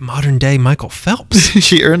it wasn't. Modern day Michael Phelps.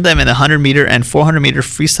 She earned them in the 100-meter and 400-meter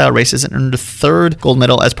freestyle races and earned a 3rd gold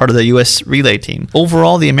medal as part of the U.S. relay team.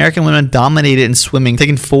 Overall, the American women dominated in swimming,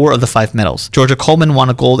 taking 4 of the 5 medals. Georgia Coleman won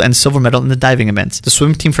a gold and silver medal in the diving events. The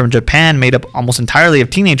swim team from Japan, made up almost entirely of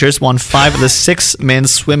teenagers, won 5 of the 6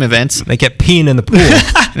 men's swim events. They kept peeing in the pool.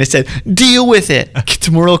 And they said, deal with it.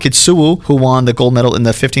 Kitamuro Kitsuo, who won the gold medal in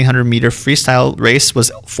the 1,500-meter freestyle race,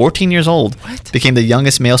 was 14 years old. Became the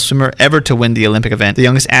youngest male swimmer ever to win the Olympic event. The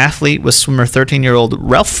youngest athlete was swimmer 13-year-old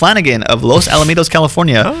Ralph Flanagan of Los Alamitos,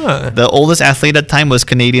 California. The oldest athlete at the time was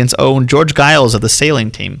Canadians' own George Giles of the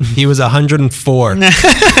sailing team. He was 104.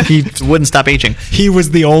 He wouldn't stop aging. He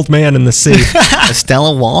was the old man in the sea.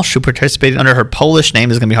 Stella Walsh, who participated under her Polish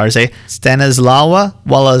name, is going to be hard to say, Stanislawa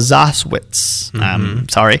Wałęsawicz,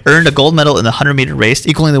 earned a gold medal in the 100-meter race,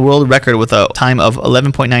 equaling the world record record with a time of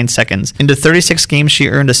 11.9 seconds. In the 36 games, she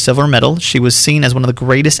earned a silver medal. She was seen as one of the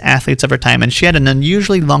greatest athletes of her time, and she had an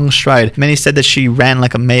unusually long stride. Many said that she ran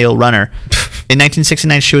like a male runner. In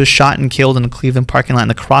 1969, she was shot and killed in a Cleveland parking lot in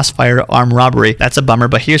the Crossfire armed robbery. That's a bummer,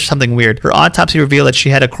 but here's something weird. Her autopsy revealed that she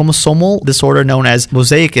had a chromosomal disorder known as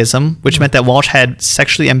mosaicism, which meant that Walsh had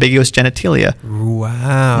sexually ambiguous genitalia.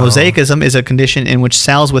 Wow. Mosaicism is a condition in which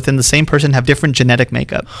cells within the same person have different genetic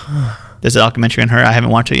makeup. There's a documentary on her. I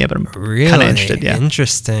haven't watched it yet, but I'm Really? kind of interested. Yeah,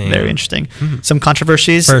 Interesting. very interesting. Some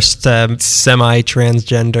controversies. First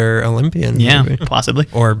semi-transgender Olympian. Yeah, maybe. possibly.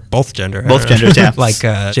 Or both gender. I Both don't know. genders, yeah.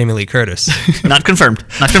 Like Jamie Lee Curtis. Not confirmed.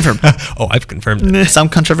 Not confirmed. Oh, I've confirmed it. Some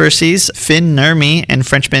controversies. Finn Nurmi and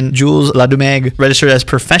Frenchman Jules Ladumeg registered as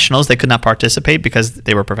professionals. They could not participate because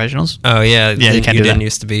they were professionals. Oh, yeah. Yeah, you can't do didn't that.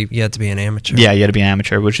 used to be, you had to be an amateur. Yeah, you had to be an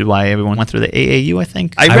amateur, which is why everyone went through the AAU, I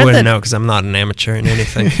think. I read wouldn't that- know because I'm not an amateur in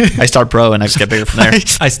anything. I start pro and I just get bigger from there.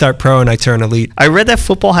 I start pro and I turn elite. I read that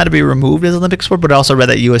football had to be removed as an Olympic sport, but I also read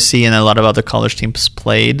that USC and a lot of other college teams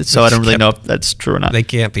played, so I don't really know if that's true or not. They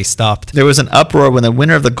can't be stopped. There was an uproar when the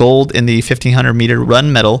winner of the gold in the 1500-meter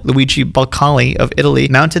run medal, Luigi Balcali of Italy,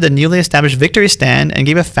 mounted a newly established victory stand and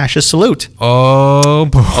gave a fascist salute. Oh,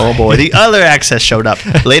 boy. Oh boy, the other access showed up.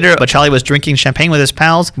 Later, Balcali was drinking champagne with his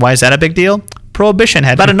pals. Why is that a big deal? Prohibition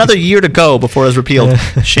had about another year to go before it was repealed.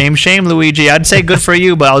 Shame, Luigi. I'd say good for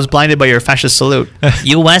you, but I was blinded by your fascist salute.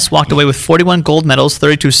 U.S. walked away with 41 gold medals,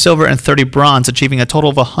 32 silver, and 30 bronze, achieving a total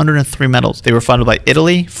of 103 medals. They were followed by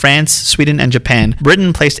Italy, France, Sweden, and Japan.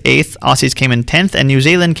 Britain placed 8th, Aussies came in 10th, and New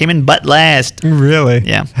Zealand came in butt last. Really?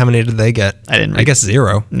 Yeah. How many did they get? I didn't I read. guess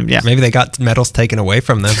 0. Yeah. Maybe they got medals taken away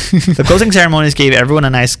from them. The closing ceremonies gave everyone a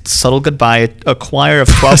nice subtle goodbye. A choir of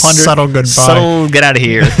 1,200... Subtle goodbye. Subtle, get out of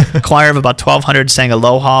here. A choir of about 1,200 sang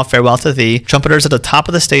Aloha, Farewell to Thee. Trumpeters at the top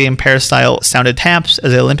of the stadium, peristyle, sounded taps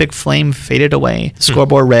as the Olympic flame faded away. The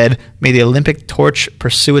scoreboard read, "May the Olympic torch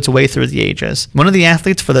pursue its way through the ages." One of the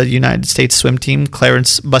athletes for the United States swim team,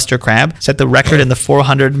 Clarence Buster Crabbe, set the record in the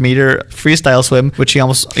 400-meter freestyle swim, which he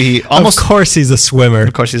almost... Of course he's a swimmer.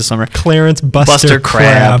 Of course he's a swimmer. Clarence Buster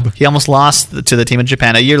Crabbe. He almost lost to the team in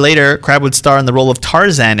Japan. A year later, Crabbe would star in the role of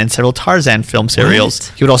Tarzan in several Tarzan film serials.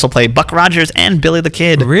 What? He would also play Buck Rogers and Billy the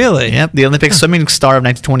Kid. Really? Yep. The Olympic swimming star of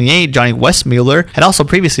 1928, Johnny Westmuller, had also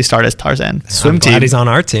previously starred as Tarzan. Swim I'm team. glad he's on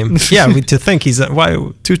our team. Yeah, to think he's... Why?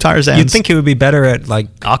 Two Tarzans. You'd think he would be better at,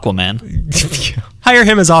 like... Aquaman. Hire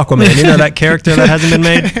him as Aquaman. You know that character that hasn't been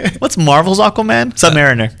made? What's Marvel's Aquaman?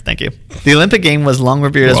 Submariner. Thank you. The Olympic game was long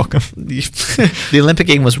revered as the Olympic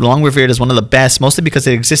game was long revered as one of the best, mostly because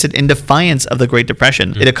it existed in defiance of the Great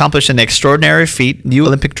Depression. It accomplished an extraordinary feat. New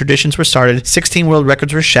Olympic traditions were started, 16 world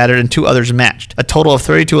records were shattered, and 2 others matched. A total of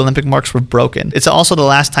 32 Olympic marks were broken. It's also the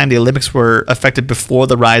last time the Olympics were affected before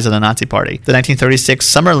the rise of the Nazi Party. The 1936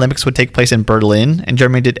 Summer Olympics would take place in Berlin, and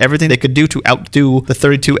Germany did everything they could do to outdo the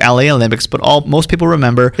 32 LA Olympics, but all most people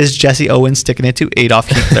remember is Jesse Owens sticking it to Adolf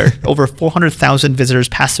Hitler. Over 400,000 visitors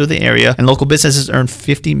passed through the area, and local businesses earned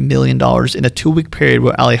 $50 million in a 2-week period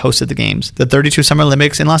where LA hosted the games. The 32 Summer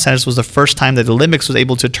Olympics in Los Angeles was the first time that the Olympics was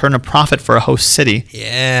able to turn a profit for a host city.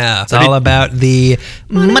 Yeah. It's all about the...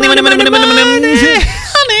 Money.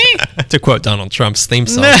 To quote Donald Trump's theme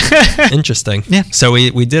song. Interesting. Yeah. So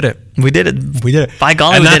we did it. We did it. We did it. By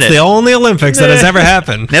golly, and we that's did it. the only Olympics that has ever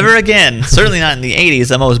happened. Never again. Certainly not in the 80s,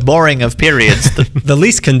 the most boring of periods. The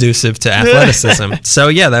least conducive to athleticism. So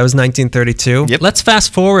yeah, that was 1932. Yep. Let's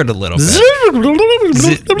fast forward a little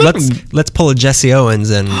bit. Let's pull a Jesse Owens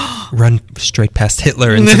and run straight past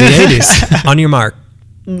Hitler into the 80s. On your mark.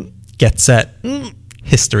 Get set.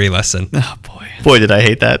 History lesson. Oh, boy. Boy, did I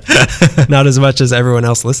hate that. Not as much as everyone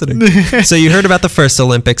else listening. So you heard about the first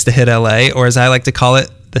Olympics to hit LA, or as I like to call it,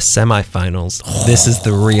 the semifinals. This is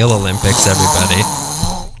the real Olympics, everybody.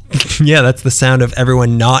 Yeah, that's the sound of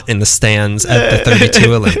everyone not in the stands at the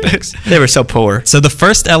 32 Olympics. They were so poor. So the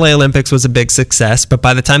first LA Olympics was a big success, but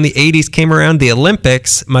by the time the 80s came around, the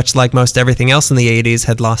Olympics, much like most everything else in the 80s,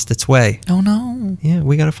 had lost its way. Oh, no. Yeah,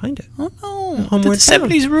 we got to find it. Oh, no. Homeward Did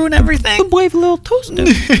the 70s ruin everything? Brave little toaster.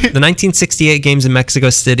 The 1968 games in Mexico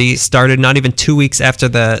City started not even 2 weeks after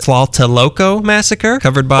the Tlatelolco massacre,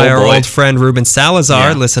 covered by our old friend Ruben Salazar.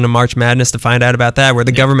 Yeah. Listen to March Madness to find out about that, where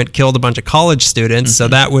the government killed a bunch of college students. So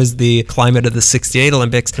that was the climate of the 68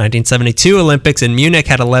 Olympics. 1972 Olympics in Munich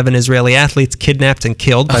had 11 Israeli athletes kidnapped and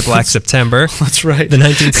killed by Black September. That's right. The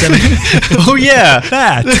 1970 Oh, yeah.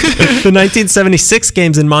 that. The 1976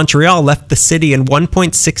 games in Montreal left the city in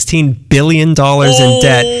 $1.16 billion in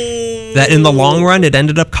debt. That in the long run, it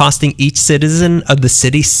ended up costing each citizen of the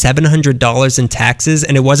city $700 in taxes,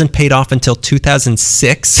 and it wasn't paid off until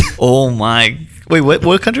 2006. Oh, my Wait,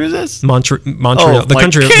 what country is this? Montreal, Oh, the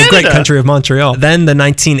like great Canada. country of Montreal. Then the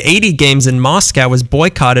 1980 games in Moscow was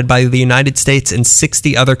boycotted by the United States and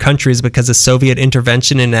 60 other countries because of Soviet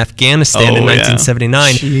intervention in Afghanistan in Oh, yeah.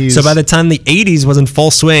 1979. Jeez. So by the time the 80s was in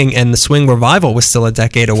full swing and the swing revival was still a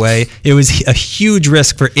decade away, it was a huge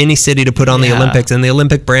risk for any city to put on the Yeah. Olympics, and the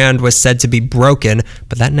Olympic brand was said to be broken,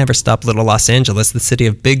 but that never stopped little Los Angeles, the city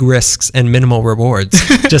of big risks and minimal rewards.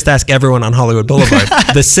 Just ask everyone on Hollywood Boulevard.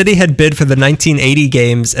 The city had bid for the 1980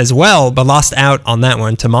 games as well, but lost out on that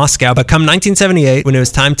one to Moscow. But come 1978, when it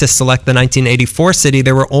was time to select the 1984 city,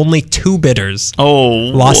 there were only 2 bidders. Oh,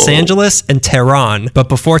 Los whoa. Angeles and Tehran. But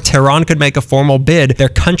before Tehran could make a formal bid, their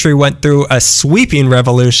country went through a sweeping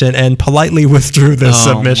revolution and politely withdrew the Oh,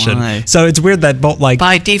 submission. my. So it's weird that both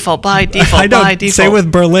By default, I by know. default. Say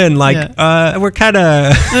with Berlin, we're kind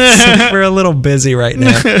of we're a little busy right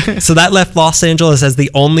now. So that left Los Angeles as the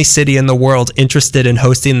only city in the world interested in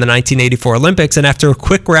hosting the 1984 Olympics. And after a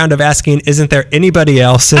quick round of asking, isn't there anybody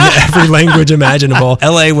else in every language imaginable,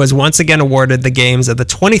 LA was once again awarded the games of the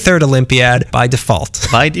 23rd Olympiad by default.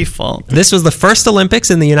 By default. This was the first Olympics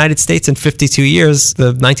in the United States in 52 years. The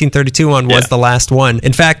 1932 one was Yeah. the last one.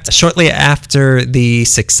 In fact, shortly after the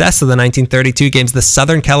success of the 1932 games, the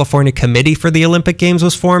Southern California Committee for the Olympic Games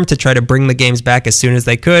was formed to try to bring the games back as soon as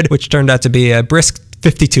they could, which turned out to be a brisk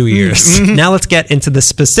 52 years. Now let's get into the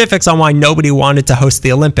specifics on why nobody wanted to host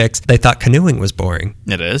the Olympics. They thought canoeing was boring.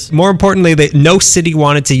 It is. More importantly, no city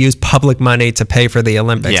wanted to use public money to pay for the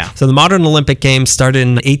Olympics. Yeah. So the modern Olympic Games started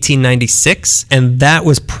in 1896, and that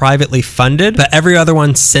was privately funded, but every other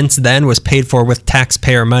one since then was paid for with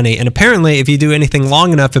taxpayer money. And apparently, if you do anything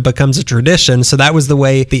long enough, it becomes a tradition. So that was the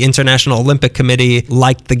way the International Olympic Committee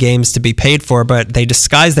liked the games to be paid for, but they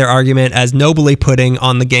disguised their argument as nobly putting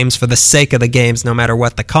on the games for the sake of the games, no matter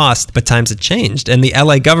what the cost. But times had changed, and the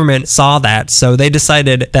LA government saw that, so they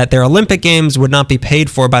decided that their Olympic Games would not be paid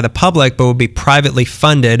for by the public, but would be privately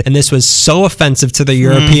funded. And this was so offensive to the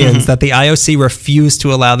Europeans that the IOC refused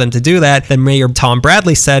to allow them to do that. Then Mayor Tom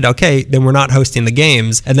Bradley said, okay, then we're not hosting the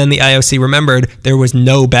games. And then the IOC remembered there was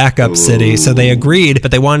no backup city, so they agreed,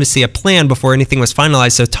 but they wanted to see a plan before anything was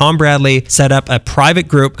finalized. So Tom Bradley set up a private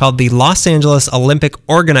group called the Los Angeles Olympic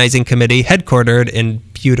Organizing Committee, headquartered in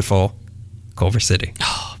beautiful Culver City.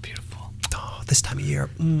 Oh, beautiful. Oh, this time of year.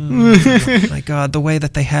 Oh my God, the way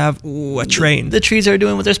that they have a train. The trees are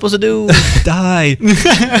doing what they're supposed to do. Die.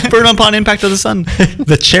 Burn upon impact of the sun.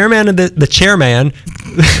 The chairman of the chairman,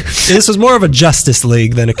 this was more of a Justice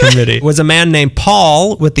League than a committee, was a man named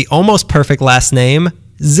Paul with the almost perfect last name,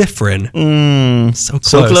 Zifrin. So close.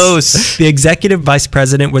 So close. The executive vice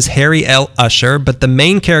president was Harry L. Usher, but the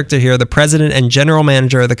main character here, the president and general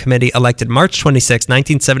manager of the committee, elected March 26,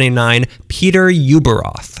 1979, Peter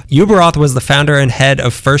Ueberroth. Ueberroth was the founder and head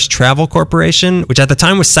of First Travel Corporation, which at the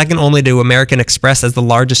time was second only to American Express as the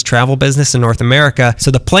largest travel business in North America.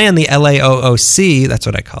 So the plan, the LAOOC, that's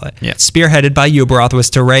what I call it, Yeah. spearheaded by Ueberroth,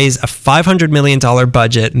 was to raise a $500 million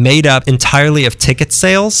budget made up entirely of ticket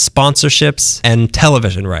sales, sponsorships, and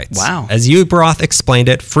television rights. Wow. As Ueberroth explained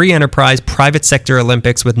it, free enterprise, private sector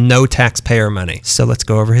Olympics with no taxpayer money. So let's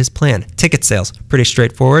go over his plan. Ticket sales. Pretty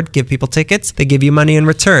straightforward. Give people tickets. They give you money in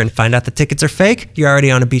return. Find out the tickets are fake. You're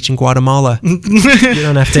already on a beach in Guatemala. You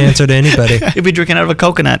don't have to answer to anybody. You'll be drinking out of a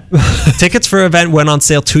coconut. Tickets for event went on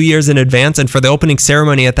sale 2 years in advance, and for the opening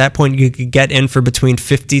ceremony at that point, you could get in for between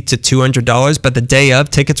 $50 to $200. But the day of,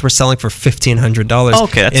 tickets were selling for $1,500.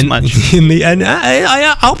 Okay, that's much. In the end,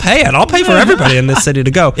 I'll pay it. I'll pay for everybody in this city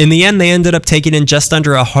to go. In the end, they ended up taking in just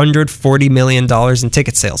under $140 million in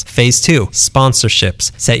ticket sales. Phase 2,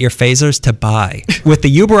 sponsorships. Set your phasers to buy. With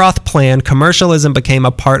the Ueberroth plan, commercialism became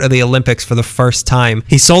a part of the Olympics for the first time.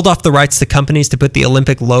 He sold off the rights to companies to put the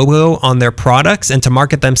Olympic logo on their products and to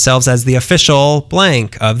market themselves as the official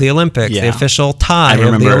blank of the Olympics, the Yeah. official tie I of the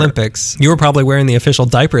remember- Olympics. You were probably wearing the official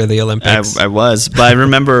diaper of the Olympics. I was, but I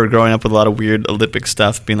remember growing up with a lot of weird Olympic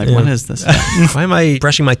stuff, being like, what is this? Why am I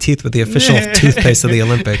brushing my teeth with the official toothpaste of the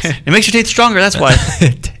Olympics? It makes your teeth stronger, that's why.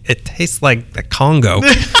 It tastes like the Congo.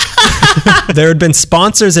 There had been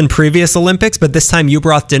sponsors in previous Olympics, but this time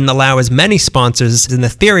Ueberroth didn't allow as many sponsors in the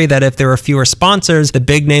theory that if there were fewer sponsors, the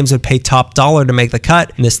big names would pay top dollar to make the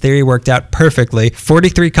cut, and this theory worked out perfectly.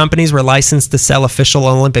 43 companies were licensed to sell official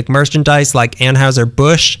Olympic merchandise like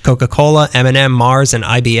Anheuser-Busch, Coca-Cola, M&M, Mars, and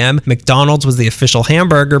IBM. McDonald's was the official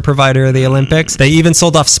hamburger provider of the Olympics. They even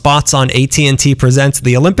sold off spots on AT&T Presents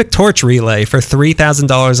the Olympic Torch Relay for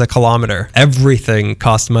 $3,000 a kilometer. Everything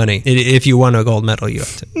cost money. If you won a gold medal, you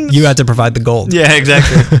have to You had to provide the gold. Yeah,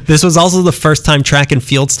 exactly. This was also the first time track and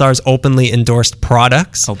field stars openly endorsed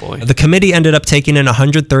products. Oh, boy. The committee ended up taking in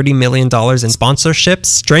 $130 million in sponsorships.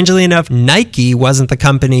 Strangely enough, Nike wasn't the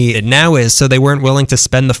company it now is, so they weren't willing to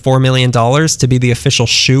spend the $4 million to be the official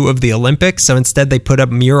shoe of the Olympics. So instead, they put up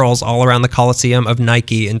murals all around the Coliseum of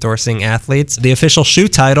Nike endorsing athletes. The official shoe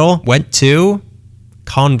title went to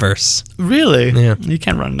Converse. Really? Yeah. You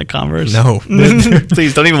can't run into Converse. No.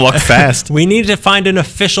 Please don't even walk fast. We needed to find an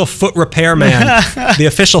official foot repair man. The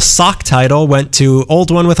official sock title went to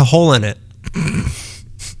Old One with a Hole in It.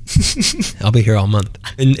 I'll be here all month,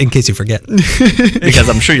 in case you forget. Because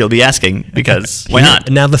I'm sure you'll be asking, because why not?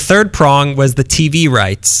 Now, the third prong was the TV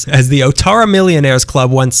rights. As the Otara Millionaires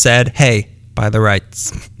Club once said, hey, buy the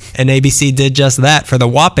rights. And ABC did just that for the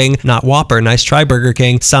whopping, not Whopper, nice try Burger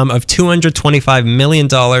King, sum of $225 million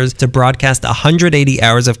to broadcast 180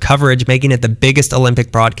 hours of coverage, making it the biggest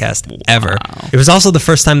Olympic broadcast ever. It was also the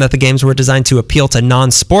first time that the games were designed to appeal to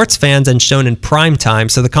non-sports fans and shown in prime time,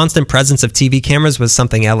 so the constant presence of TV cameras was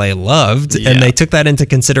something LA loved, and they took that into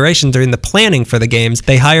consideration during the planning for the games.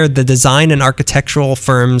 They hired the design and architectural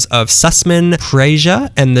firms of Sussman Frazier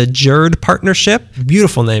and the Jerd Partnership,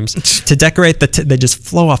 beautiful names, to decorate they just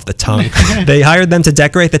flow off the tongue. They hired them to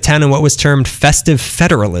decorate the town in what was termed festive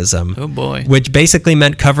federalism. Oh boy. Which basically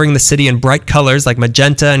meant covering the city in bright colors like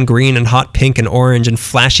magenta and green and hot pink and orange and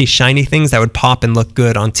flashy, shiny things that would pop and look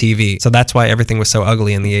good on TV. So that's why everything was so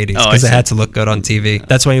ugly in the 80s, because it had to look good on TV.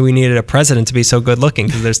 That's why we needed a president to be so good looking,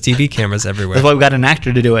 because there's TV cameras everywhere. That's why we got an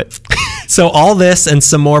actor to do it. So all this and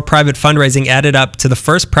some more private fundraising added up to the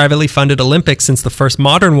first privately funded Olympics since the first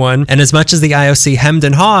modern one. And as much as the IOC hemmed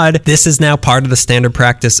and hawed, this is now part of the standard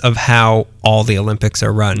practice of how all the Olympics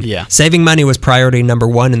are run. Yeah. Saving money was priority number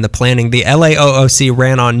one in the planning. The LAOOC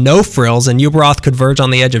ran on no frills, and Uberoth could verge on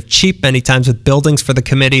the edge of cheap many times with buildings for the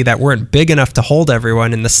committee that weren't big enough to hold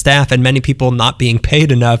everyone and the staff, and many people not being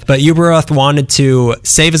paid enough. But Uberoth wanted to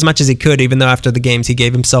save as much as he could, even though after the games he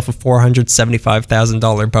gave himself a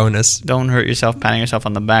 $475,000 bonus. Don't hurt yourself patting yourself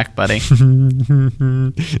on the back, buddy.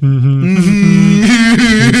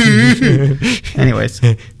 Anyways.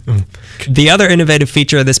 The other innovative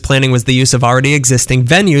feature of this planning was the use of already existing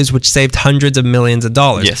venues, which saved hundreds of millions of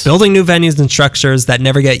dollars. Yes. Building new venues and structures that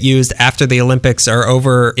never get used after the Olympics are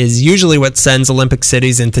over is usually what sends Olympic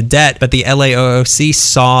cities into debt, but the LAOOC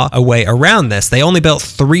saw a way around this. They only built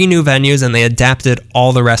 3 new venues and they adapted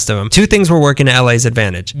all the rest of them. 2 things were working to LA's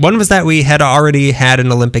advantage. One was that we had already had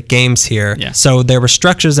an Olympic Games here, so there were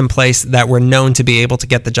structures in place that were known to be able to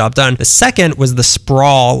get the job done. The second was the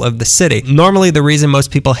sprawl of the city. Normally, the reason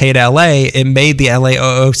most people hate LA, it made the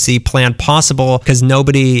LAOOC plan possible because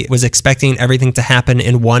nobody was expecting everything to happen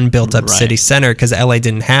in one built-up city center, because LA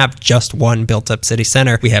didn't have just one built-up city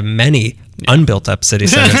center. We have many unbuilt-up city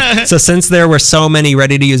centers. So since there were so many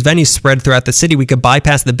ready-to-use venues spread throughout the city, we could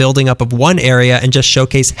bypass the building up of one area and just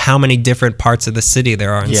showcase how many different parts of the city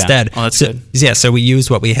there are instead. Oh, that's good. Yeah, so we used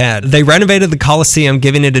what we had. They renovated the Coliseum,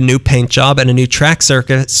 giving it a new paint job and a new track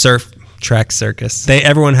circus.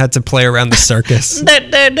 Everyone had to play around the circus.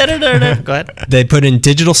 Go ahead. They put in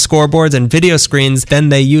digital scoreboards and video screens. Then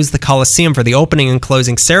they used the Coliseum for the opening and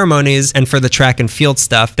closing ceremonies and for the track and field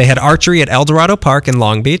stuff. They had archery at El Dorado Park in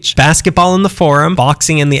Long Beach, basketball in the Forum,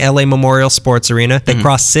 boxing in the LA Memorial Sports Arena. They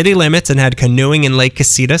crossed city limits and had canoeing in Lake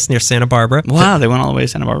Casitas near Santa Barbara. Wow, they went all the way to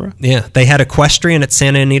Santa Barbara? Yeah. They had equestrian at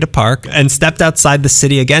Santa Anita Park and stepped outside the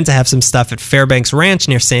city again to have some stuff at Fairbanks Ranch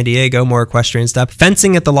near San Diego, more equestrian stuff.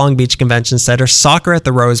 Fencing at the Long Beach Convention Center, soccer at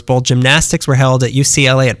the Rose Bowl, gymnastics were held at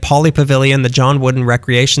UCLA at Pauley Pavilion, the John Wooden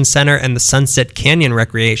Recreation Center, and the Sunset Canyon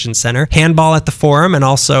Recreation Center. Handball at the Forum and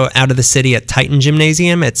also out of the city at Titan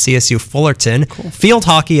Gymnasium at CSU Fullerton. Cool. Field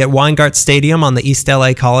hockey at Weingart Stadium on the East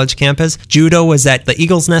LA College campus. Judo was at the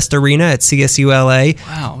Eagles Nest Arena at CSU LA.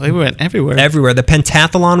 Wow, they went everywhere. Everywhere. The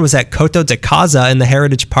pentathlon was at Coto de Caza in the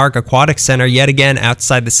Heritage Park Aquatic Center, yet again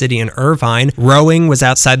outside the city in Irvine. Rowing was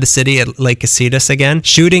outside the city at Lake Casitas again.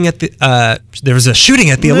 Shooting at the there was a shooting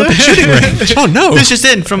at the Olympic shooting range. Oh no. This just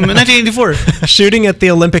in from 1984. Shooting at the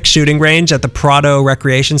Olympic shooting range at the Prado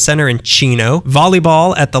Recreation Center in Chino.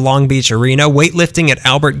 Volleyball at the Long Beach Arena. Weightlifting at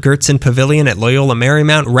Albert Gertsen Pavilion at Loyola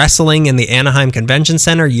Marymount. Wrestling in the Anaheim Convention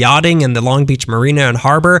Center. Yachting in the Long Beach Marina and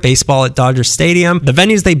Harbor. Baseball at Dodger Stadium. The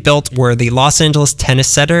venues they built were the Los Angeles Tennis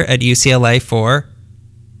Center at UCLA for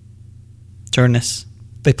Tennis.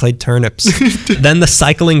 They played turnips. Then the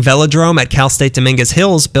cycling velodrome at Cal State Dominguez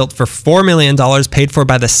Hills, built for $4 million, paid for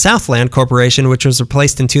by the Southland Corporation, which was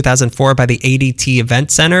replaced in 2004 by the ADT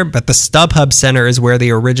Event Center, but the StubHub Center is where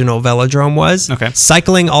the original velodrome was. Okay.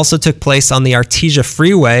 Cycling also took place on the Artesia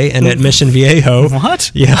Freeway and at Mission Viejo.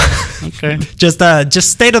 What? Yeah. Okay. Just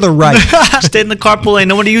stay to the right. Stay in the carpool lane.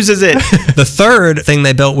 Nobody uses it. The third thing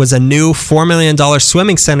they built was a new $4 million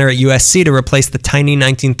swimming center at USC to replace the tiny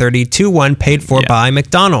 1932 one paid for by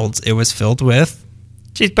McDonald's. It was filled with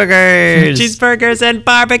cheeseburgers and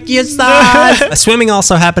barbecue sauce. Swimming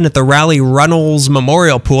also happened at the Raleigh Runnels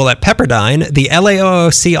Memorial Pool at Pepperdine. The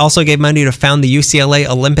LAOC also gave money to found the UCLA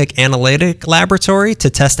Olympic Analytic Laboratory to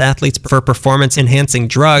test athletes for performance-enhancing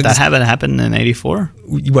drugs. That happened in 84?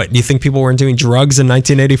 What, you think people weren't doing drugs in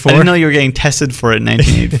 1984? I didn't know you were getting tested for it in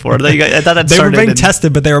 1984. I thought that they were started being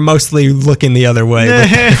tested, but they were mostly looking the other way.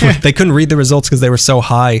 They couldn't read the results because they were so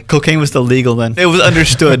high. Cocaine was still legal then. It was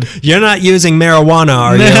understood. You're not using marijuana,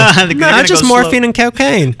 are you? No, just morphine and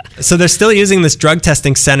cocaine. So they're still using this drug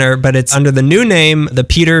testing center, but it's under the new name, the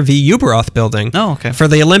Peter V. Uberoth Building. Oh, okay. For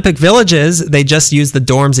the Olympic Villages, they just used the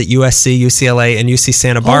dorms at USC, UCLA, and UC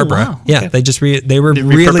Santa Barbara. Wow. Yeah, Okay. they were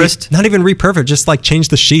really repurposed? not even repurposed, just like changed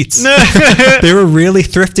the sheets. They were really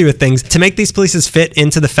thrifty with things to make these places fit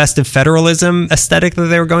into the festive federalism aesthetic that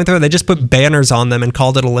they were going through. They just put banners on them and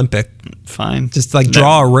called it Olympic. Fine. Just like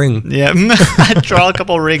draw a ring. Yeah. Draw a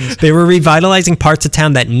couple rings. They were revitalizing parts of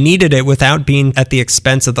town that needed it without being at the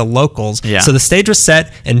expense of the locals. Yeah. So the stage was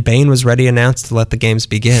set and Bain was ready announced to let the games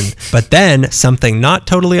begin. But then something not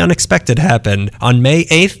totally unexpected happened. On May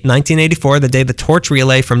 8th, 1984, the day the torch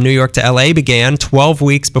relay from New York to LA began, 12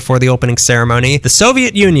 weeks before the opening ceremony, the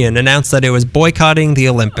Soviet Union announced that it was boycotting the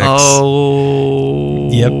Olympics. Oh.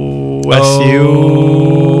 Yep.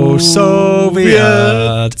 SU.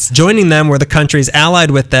 Soviets. Joining them were the countries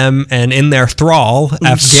allied with them and in their thrall: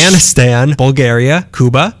 Afghanistan, Bulgaria,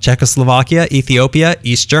 Cuba, Czechoslovakia, Ethiopia,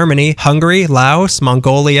 East Germany, Hungary, Laos,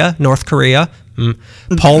 Mongolia, North Korea,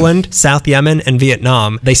 Poland, South Yemen, and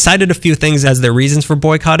Vietnam. They cited a few things as their reasons for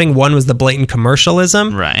boycotting. One was the blatant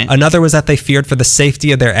commercialism. Right. Another was that they feared for the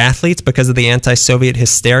safety of their athletes because of the anti-Soviet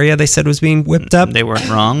hysteria they said was being whipped up. They weren't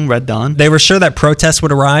wrong. Red Dawn. They were sure that protests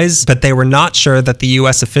would arise, but they were not sure that the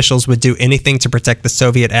U.S. officials would do anything to protect the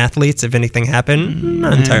Soviet athletes if anything happened.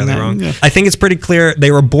 Not entirely wrong. Yeah. I think it's pretty clear they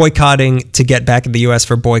were boycotting to get back at the U.S.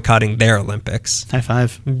 for boycotting their Olympics. High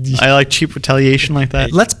five. I like cheap retaliation like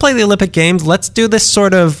that. Let's play the Olympic Games. Let's do this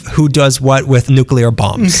sort of who does what with nuclear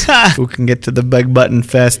bombs. Who can get to the big button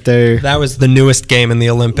faster? That was the newest game in the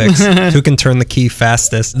Olympics. Who can turn the key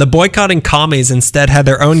fastest? The boycotting commies instead had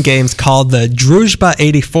their own games called the Druzhba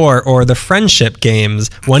 84 or the Friendship Games.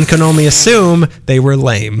 One can only assume they were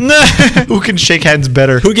lame. Who can shake hands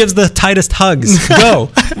better? Who gives the tightest hugs?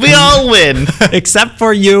 Go. We all win. Except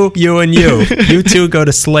for you, and you. You two go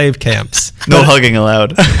to slave camps. No hugging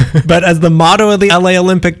allowed. But as the motto of the LA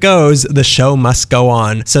Olympic goes, the show must go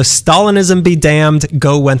on. So Stalinism be damned,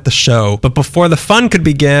 go went the show. But before the fun could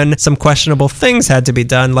begin, some questionable things had to be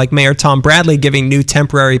done, like Mayor Tom Bradley giving new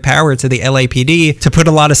temporary power to the LAPD to put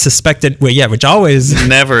a lot of suspected... which always...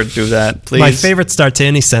 Never do that, please. My favorite start to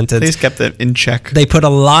any sentence. Please kept it in check. They put a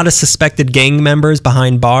lot of suspected gang members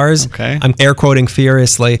behind bars. Okay. I'm air quoting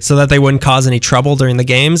furiously, so that they wouldn't cause any trouble during the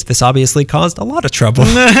games. This obviously caused a lot of trouble.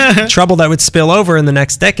 Trouble that would spill over in the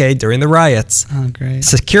next decade during the riots. Oh, great.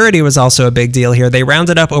 Security was also a big deal here. They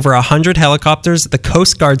rounded up over 100 helicopters. The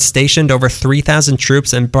Coast Guard stationed over 3,000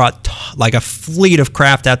 troops and brought like a fleet of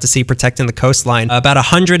craft out to sea protecting the coastline. About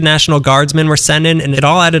 100 National Guardsmen were sent in, and it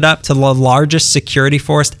all added up to the largest security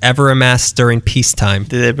force ever amassed during peacetime.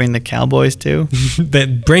 Did they bring the cowboys too? They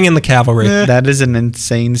bring in the cavalry. That is an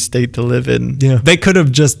insane state to live in. Yeah. They could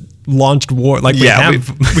have just launched war. Like we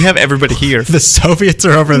have everybody here. The Soviets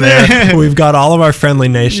are over there. We've got all of our friendly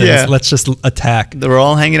nations. Yeah. Let's just attack. They were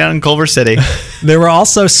all hanging out in Culver City. There were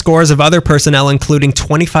also scores of other personnel, including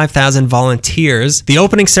 25,000 volunteers. The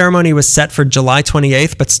opening ceremony was set for July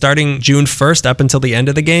 28th, but starting June 1st up until the end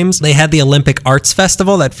of the games, they had the Olympic Arts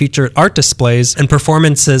Festival that featured art displays and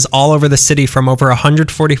performances all over the city from over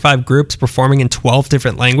 145 groups performing in 12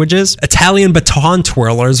 different languages. Italian baton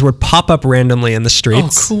twirlers would pop up randomly in the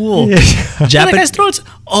streets. Oh, cool. Japan- He's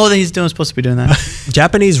supposed to be doing that.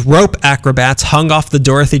 Japanese rope acrobats hung off the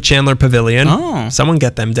Dorothy Chandler Pavilion. Oh. Someone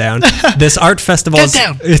get them down. This art festival Get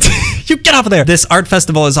down. You get off of there. This art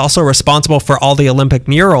festival is also responsible for all the Olympic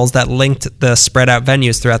murals that linked the spread out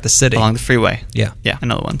venues throughout the city. Along the freeway. Yeah. Yeah, I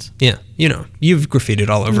know the ones. Yeah, you've graffitied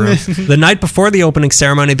all over them. The night before the opening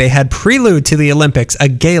ceremony, they had prelude to the Olympics, a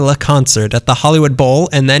gala concert at the Hollywood Bowl,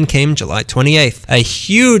 and then came July 28th. A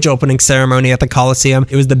huge opening ceremony at the Coliseum.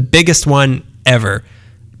 It was the biggest one ever.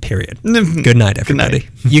 Period. Good night, everybody.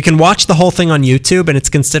 You can watch the whole thing on YouTube, and it's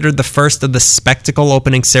considered the first of the spectacle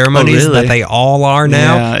opening ceremonies that they all are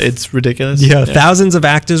now. Yeah, it's ridiculous. Yeah, thousands of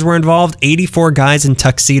actors were involved. 84 guys in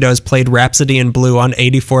tuxedos played Rhapsody in Blue on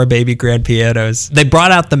 84 baby grand pianos. They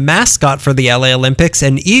brought out the mascot for the LA Olympics,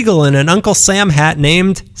 an eagle in an Uncle Sam hat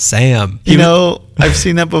named Sam. You know, I've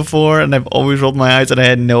seen that before, and I've always rolled my eyes, and I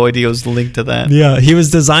had no idea it was linked to that. Yeah, he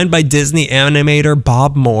was designed by Disney animator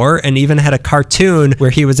Bob Moore, and even had a cartoon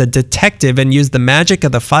where he was a detective and used the magic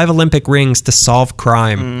of the 5 Olympic rings to solve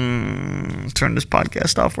crime. Turn this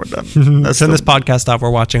podcast off. We're done. Turn this podcast off.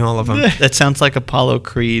 We're watching all of them. That sounds like Apollo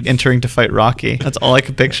Creed entering to fight Rocky. That's all I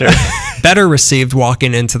could picture. Better received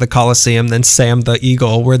walking into the Coliseum than Sam the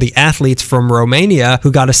Eagle were the athletes from Romania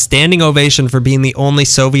who got a standing ovation for being the only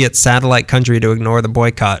Soviet satellite country to ignore the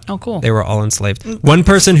boycott. Oh, cool. They were all enslaved. One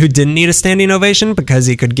person who didn't need a standing ovation because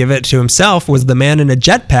he could give it to himself was the man in a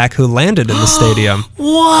jetpack who landed in the stadium.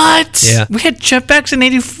 What? Yeah. We had jetpacks in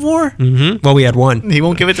 84? Well, we had one. He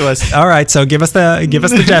won't give it to us. All right, so give us the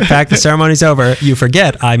jetpack. The ceremony's over. You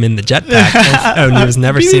forget I'm in the jetpack. And he was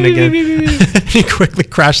never seen again. He quickly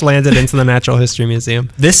crash landed into the Natural History Museum.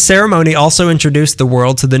 This ceremony also introduced the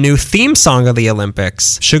world to the new theme song of the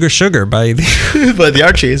Olympics, Sugar Sugar by the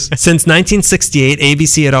Archies. Since 1968,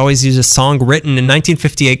 ABC had always used a song written in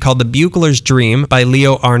 1958 called The Bugler's Dream by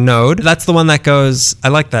Leo Arnaud. That's the one that goes, I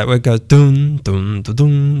like that, where it goes dun dun dun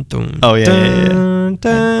dun dun. Oh, yeah, dun,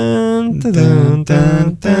 dun, dun, dun,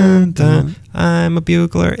 dun, dun, dun. I'm a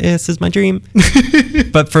bugler, this is my dream.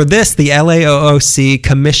 But for this, the LAOOC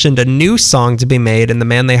commissioned a new song to be made, and the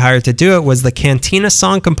man they hired to do it was the Cantina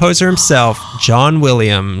song composer himself, John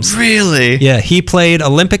Williams. Really? Yeah, he played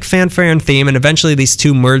Olympic fanfare and theme, and eventually these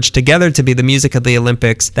two merged together to be the music of the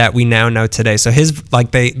Olympics that we now know today. So his,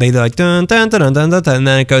 like, they like dun dun dun dun dun dun, and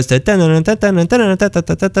then it goes to dun dun dun dun dun dun dun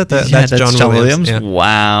dun dun. That's John Williams. Yeah.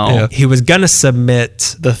 Wow. Yeah. He was gonna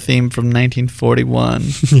submit the theme from 1941.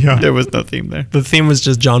 Yeah. There was no theme there. The theme was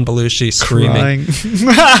just John Belushi screaming.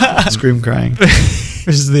 Scream crying.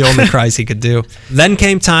 Which is the only cries he could do. Then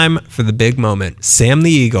came time for the big moment. Sam the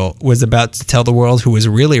Eagle was about to tell the world who was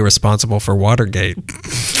really responsible for Watergate.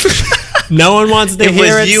 No one wants to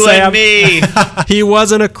hear it, you Sam. and me. He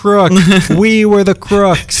wasn't a crook. We were the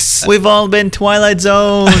crooks. We've all been Twilight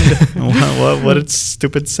Zoned. What did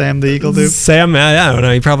stupid Sam the Eagle do? Sam, I don't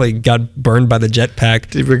know. He probably got burned by the jetpack.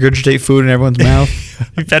 Did he regurgitate food in everyone's mouth?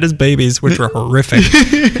 He fed his babies, which were horrific.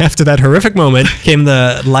 After that horrific moment came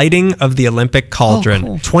the lighting of the Olympic cauldron. Oh,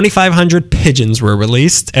 cool. 2,500 pigeons were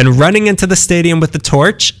released, and running into the stadium with the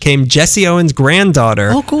torch came Jesse Owens'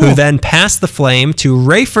 granddaughter, Oh, cool. who then passed the flame to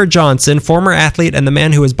Rayford Johnson, former athlete and the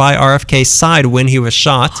man who was by RFK's side when he was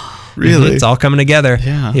shot. Really? It's all coming together.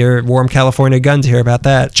 Yeah. Here at Warm California Gun to hear about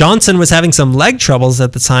that. Johnson was having some leg troubles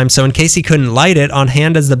at the time, so in case he couldn't light it, on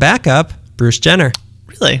hand as the backup, Bruce Jenner.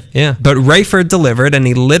 Really? Yeah. But Rayford delivered, and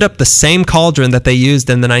he lit up the same cauldron that they used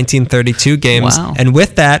in the 1932 games. Wow. And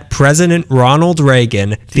with that, President Ronald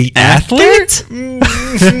Reagan, the athlete,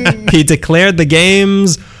 he declared the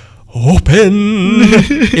games open.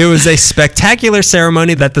 It was a spectacular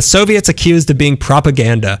ceremony that the Soviets accused of being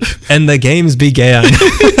propaganda, and the games began.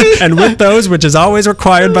 And with those, which is always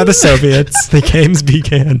required by the Soviets, the games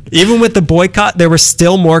began. Even with the boycott, there were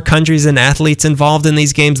still more countries and athletes involved in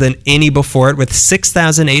these games than any before it, with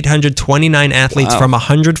 6,829 athletes from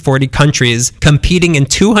 140 countries competing in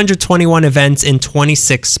 221 events in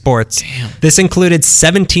 26 sports. Damn. This included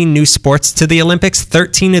 17 new sports to the Olympics,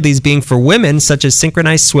 13 of these being for women, such as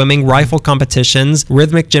synchronized swimming, rifle competitions,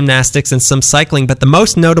 rhythmic gymnastics, and some cycling, but the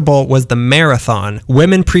most notable was the marathon.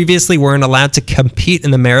 Women previously weren't allowed to compete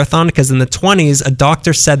in the marathon because in the 20s, a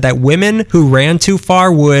doctor said that women who ran too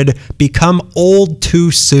far would become old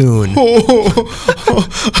too soon.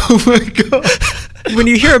 Oh my God. When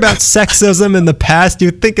you hear about sexism in the past,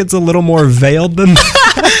 you think it's a little more veiled than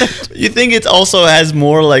that. You think it also has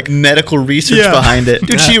more like medical research Yeah. behind it.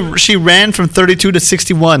 Dude, she ran from 32 to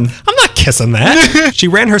 61. I'm not kissing that. She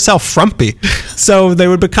ran herself frumpy. So they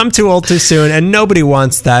would become too old too soon, and nobody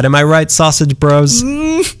wants that. Am I right, sausage bros?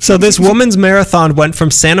 So this woman's marathon went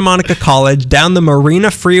from Santa Monica College down the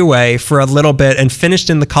Marina Freeway for a little bit and finished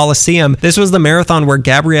in the Coliseum. This was the marathon where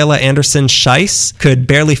Gabriella Anderson Scheiss could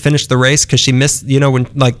barely finish the race because she missed, you know, when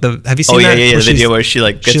like the, have you seen that? The Where video where she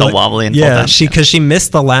like gets all wobbly and falls down. because she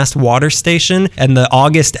missed the last water station, and the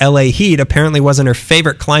August LA heat apparently wasn't her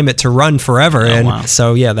favorite climate to run forever. Wow.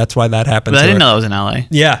 So yeah, that's why that happened But to I didn't her. know that was in LA.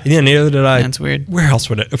 Yeah, neither did I. That's weird. Where else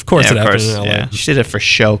would it? Of course Yeah, it of happened course. in LA. Yeah. She did it for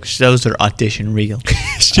show. 'Cause those are audition reel.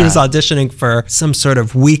 She was auditioning for some sort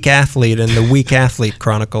of weak athlete in the Weak Athlete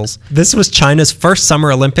Chronicles. This was China's first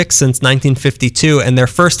Summer Olympics since 1952 and their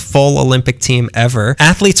first full Olympic team ever.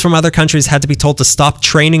 Athletes from other countries had to be told to stop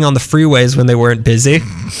training on the freeways when they weren't busy.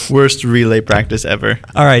 Worst relay practice ever.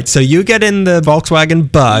 All right, so you get in the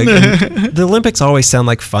Volkswagen Bug. And the Olympics always sound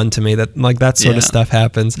like fun to me. That sort of Yeah. stuff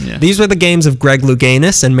happens. Yeah. These were the games of Greg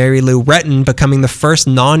Louganis and Mary Lou Retton becoming the first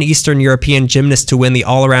non-Eastern European gymnast to win the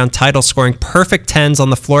all-around title, scoring perfect tens on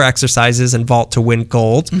the floor exercises and vault to win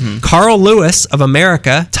gold. Carl Lewis of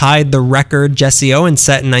America tied the record Jesse Owens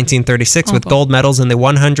set in 1936 with gold medals in the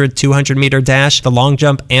 100, 200-meter dash, the long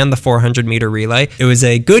jump, and the 400-meter relay. It was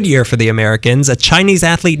a good year for the Americans. A Chinese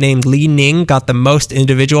athlete named Li Ning got the most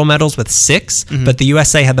individual medals with 6, but the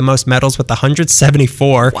USA had the most medals with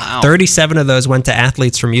 174. Wow. 37 of those went to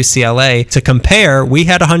athletes from UCLA. To compare, we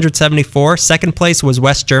had 174. Second place was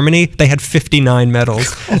West Germany. They had 59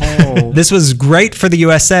 medals. This was great for the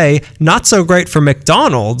USA, not so great for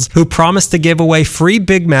McDonald's, who promised to give away free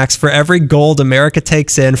Big Macs for every gold America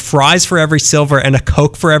takes in, fries for every silver, and a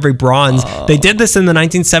Coke for every bronze. They did this in the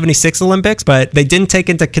 1976 Olympics, but they didn't take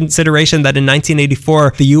into consideration that in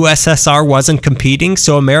 1984, the USSR wasn't competing,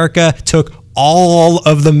 so America took all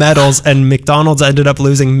of the medals and McDonald's ended up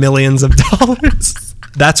losing millions of dollars.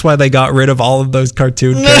 That's why they got rid of all of those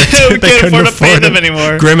cartoon characters. We can't afford to pay them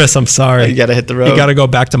anymore. Grimace, I'm sorry. You gotta hit the road. You gotta go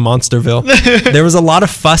back to Monsterville. There was a lot of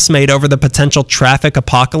fuss made over the potential traffic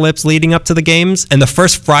apocalypse leading up to the games, and the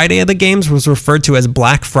first Friday of the games was referred to as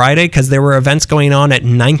Black Friday because there were events going on at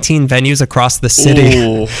 19 venues across the city.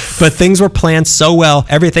 Ooh. But things were planned so well,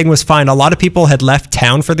 everything was fine. A lot of people had left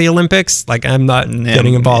town for the Olympics. Like, I'm not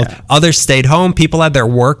getting involved. yeah. Others stayed home. People had their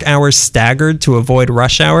work hours staggered to avoid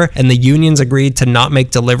rush hour, and the unions agreed to not make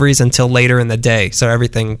deliveries until later in the day. So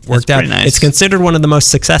everything worked out. pretty nice. It's considered one of the most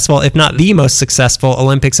successful, if not the most successful,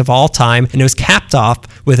 Olympics of all time, and it was capped off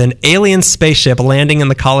with an alien spaceship landing in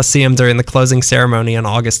the Coliseum during the closing ceremony on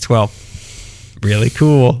August 12th. Really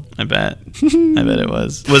cool. I bet. I bet it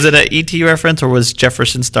was. Was it an ET reference or was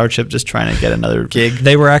Jefferson Starship just trying to get another gig?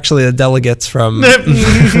 They were actually the delegates from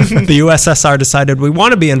the USSR decided we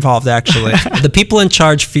want to be involved, actually. The people in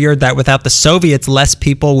charge feared that without the Soviets, less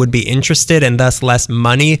people would be interested and thus less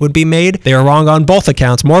money would be made. They were wrong on both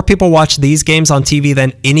accounts. More people watched these games on TV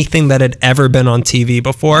than anything that had ever been on TV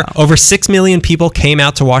before. Wow. Over 6 million people came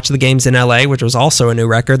out to watch the games in LA, which was also a new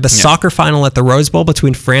record. The soccer final at the Rose Bowl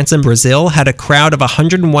between France and Brazil had a crowd of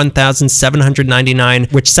 101,799,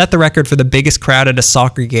 which set the record for the biggest crowd at a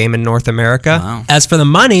soccer game in North America. Wow. As for the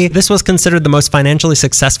money, this was considered the most financially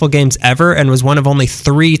successful games ever and was one of only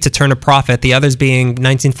 3 to turn a profit, the others being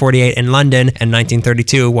 1948 in London and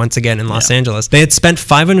 1932 once again in Los Angeles. They had spent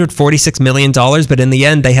 $546 million, but in the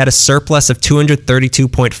end they had a surplus of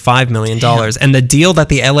 $232.5 million. And the deal that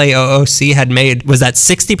the LAOOC had made was that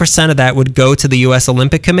 60% of that would go to the U.S.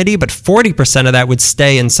 Olympic Committee, but 40% of that would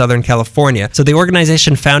stay in Southern California. So the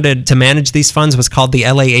organization founded to manage these funds was called the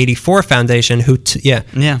LA84 Foundation, who,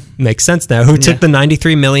 makes sense now, who took the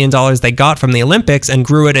 $93 million they got from the Olympics and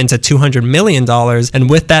grew it into $200 million. And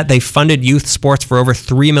with that, they funded youth sports for over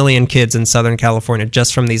 3 million kids in Southern California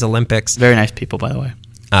just from these Olympics. Very nice people, by the way.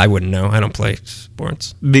 I wouldn't know. I don't play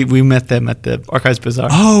sports. We met them at the Archives Bazaar.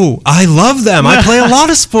 Oh, I love them. I play a lot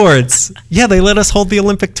of sports. Yeah, they let us hold the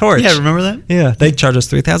Olympic torch. Yeah, remember that? Yeah, they charged us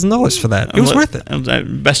 $3,000 for that. It was worth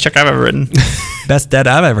it. Best check I've ever written. Best debt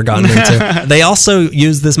I've ever gotten into. They also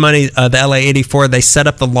used this money, the LA84, they set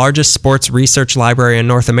up the largest sports research library in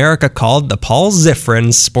North America called the Paul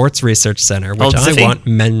Zifrin Sports Research Center, which I want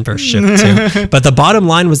membership to. But the bottom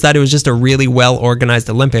line was that it was just a really well-organized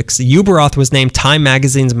Olympics. Uberoth was named Time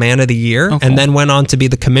Magazine's Man of the Year, and then went on to be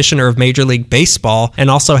the commissioner of Major League Baseball and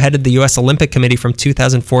also headed the U.S. Olympic Committee from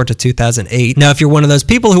 2004 to 2008. Now, if you're one of those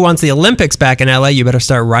people who wants the Olympics back in LA, you better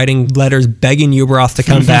start writing letters begging Uberoth to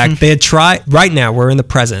come back. They had tried, right now, we're in the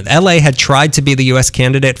present. LA had tried to be the U.S.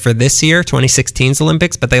 candidate for this year, 2016's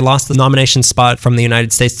Olympics, but they lost the nomination spot from the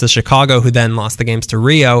United States to Chicago, who then lost the games to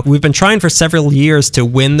Rio. We've been trying for several years to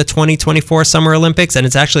win the 2024 Summer Olympics, and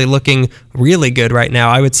it's actually looking really good right now.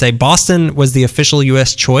 I would say Boston was the official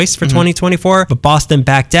U.S. choice for 2024, but Boston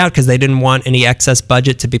backed out because they didn't want any excess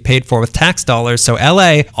budget to be paid for with tax dollars. So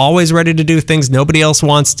LA, always ready to do things nobody else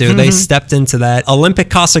wants to. They stepped into that. Olympic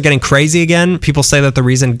costs are getting crazy again. People say that the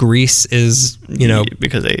reason Greece is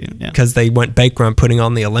because they went bankrupt putting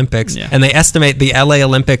on the Olympics. Yeah. And they estimate the LA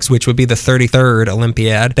Olympics, which would be the 33rd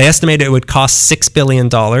Olympiad, they estimate it would cost $6 billion,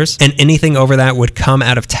 and anything over that would come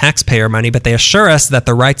out of taxpayer money, but they assure us that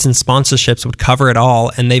the rights and sponsorships would cover it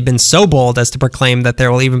all, and they've been so bold as to proclaim that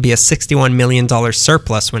there will even be a $61 million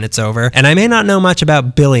surplus when it's over. And I may not know much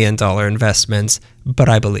about billion-dollar investments, but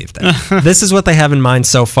I believe that. This is what they have in mind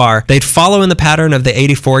so far. They'd follow in the pattern of the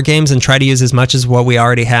 84 games and try to use as much as what we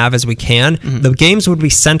already have as we can. The games would be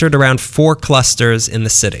centered around 4 clusters in the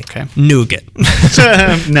city. Okay. Nougat.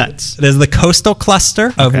 Nuts. There's the coastal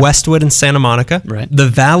cluster of Westwood and Santa Monica. Right. The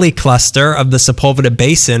valley cluster of the Sepulveda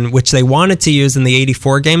Basin, which they wanted to use in the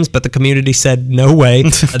 84 games, but the community said no way.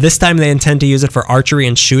 This time they intend to use it for archery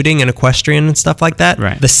and shooting and equestrian and stuff like that.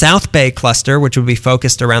 Right. The South Bay cluster, which would be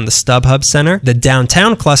focused around the StubHub Center. The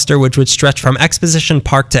downtown cluster, which would stretch from Exposition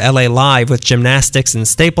Park to LA Live with gymnastics in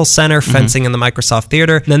Staples Center, fencing in the Microsoft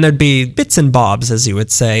Theater. And then there'd be bits and bobs, as you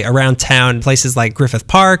would say, around town, places like Griffith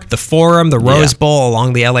Park, the Forum, the Rose Bowl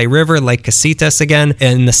along the LA River, Lake Casitas again,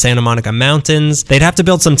 in the Santa Monica Mountains. They'd have to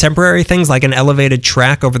build some temporary things like an elevated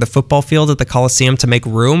track over the football field at the Coliseum to make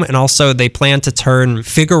room. And also they plan to turn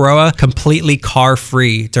Figueroa completely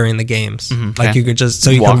car-free during the games. Like you could just, so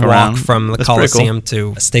you can walk from the Coliseum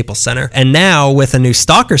to Staples Center. And now with a new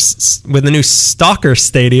Stalker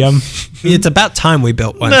Stadium, it's about time we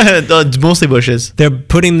built one. It's mostly bushes. They're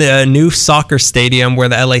putting the new soccer stadium where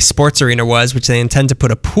the LA Sports Arena was, which they intend to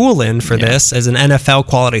put a pool in for this, as an NFL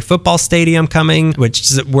quality football stadium coming,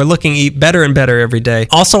 which we're looking better and better every day.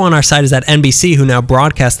 Also on our side is that NBC, who now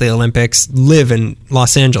broadcast the Olympics, live in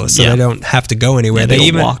Los Angeles, so they don't have to go anywhere. They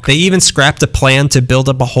even scrapped a plan to build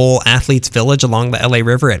up a whole athletes village along the LA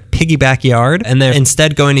River at Piggyback Yard, and they're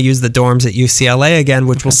instead going to use the dorms at UCLA again,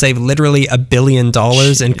 which will save literally $1 billion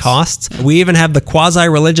in costs. We even have the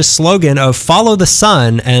quasi-religious slogan of "Follow the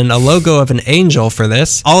Sun" and a logo of an angel for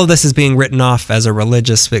this. All of this is being written off as a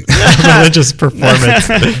religious performance.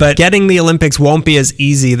 But getting the Olympics won't be as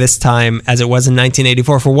easy this time as it was in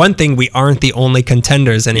 1984. For one thing, we aren't the only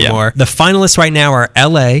contenders anymore. The finalists right now are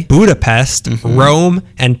LA, Budapest, Rome,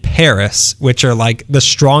 and Paris, which are like the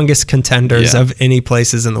strongest contenders of any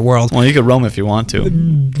places in the world. Well, you could roam if you want to.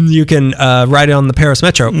 You can ride it on the Paris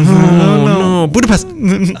Metro. No, Budapest.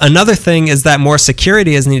 Another thing is that more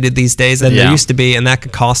security is needed these days than there used to be, and that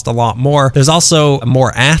could cost a lot more. There's also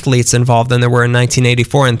more athletes involved than there were in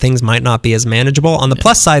 1984, and things might not be as manageable. On the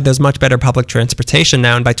plus side, there's much better public transportation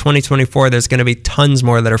now, and by 2024, there's going to be tons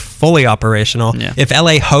more that are fully operational. If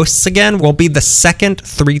LA hosts again, we'll be the second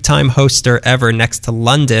 3-time hoster ever next to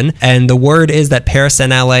London, and the word is that Paris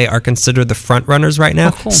and LA are considered the front runners right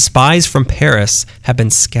now. Spies from Paris have been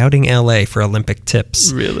scouting LA for Olympic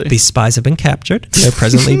tips. Really? These spies have been captured. They're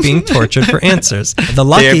presently being tortured for answers.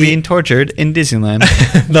 They're being tortured in Disneyland.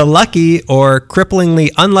 The lucky or cripplingly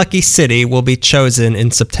unlucky city will be chosen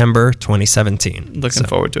in September 2017. Looking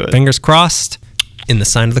forward to it. Fingers crossed. In the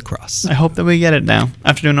sign of the cross. I hope that we get it now.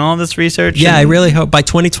 After doing all this research. Yeah, I really hope by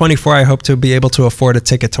 2024, I hope to be able to afford a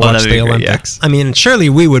ticket to watch the Olympics. I mean, surely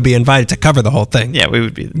we would be invited to cover the whole thing. Yeah, we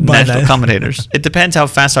would be national commentators. It depends how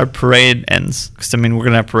fast our parade ends. Because, I mean, we're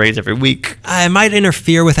going to have parades every week. I might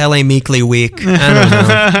interfere with LA Meekly Week. I don't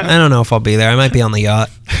know. I don't know if I'll be there. I might be on the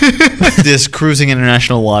yacht. Just cruising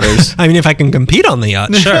international waters. I mean, if I can compete on the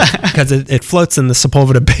yacht, sure. Because it floats in the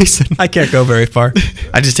Sepulveda Basin. I can't go very far.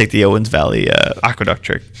 I just take the Owens Valley aqueduct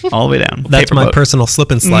trick all the way down. That's my personal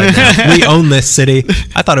slip and slide now. We own this city.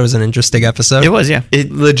 I thought it was an interesting episode. It was, yeah.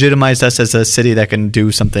 It legitimized us as a city that can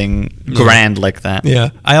do something grand like that.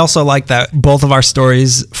 Yeah. I also like that both of our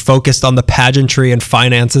stories focused on the pageantry and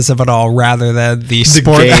finances of it all rather than the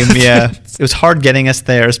sport game. Yeah. It was hard getting us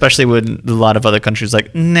there, especially when a lot of other countries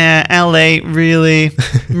like, nah, LA, really?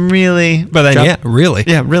 Really? But then, really?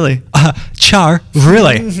 Yeah, really? Char,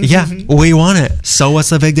 really? Yeah, we want it. So what's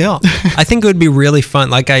the big deal? I think it would be really fun.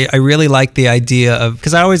 Like, I really like the idea of,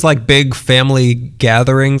 because I always like big family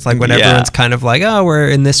gatherings, like when everyone's kind of like, oh, we're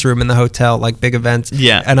in this room in the hotel, like big events.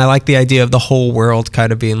 Yeah. And I like the idea of the whole world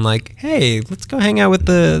kind of being like, hey, let's go hang out with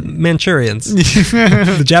the Manchurians.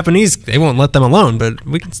 The Japanese, they won't let them alone, but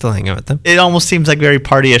we can still hang out with them. It almost seems like very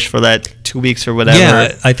party-ish for that 2 weeks or whatever.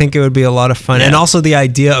 Yeah, I think it would be a lot of fun. Yeah. And also the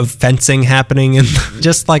idea of fencing happening and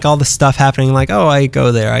just like all the stuff happening, like, oh, I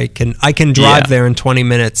go there. I can drive there in 20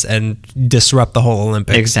 minutes and disrupt the whole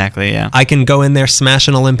Olympics. Exactly, yeah. I can go in there, smash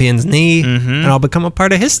an Olympian's knee, and I'll become a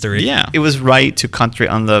part of history. Yeah. It was right to concentrate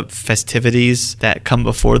on the festivities that come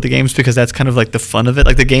before the games because that's kind of like the fun of it.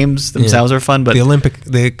 Like the games themselves are fun, but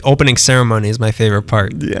the opening ceremony is my favorite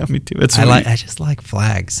part. Yeah, me too. I just like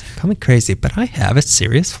flags. Call me crazy, but I have a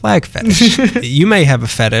serious flag fetish. You may have a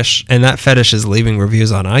fetish, and that fetish is leaving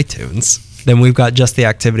reviews on iTunes. then we've got just the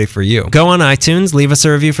activity for you. Go on iTunes, leave us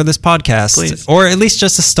a review for this podcast. Please. Or at least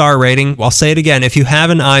just a star rating. I'll say it again. If you have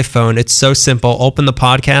an iPhone, it's so simple. Open the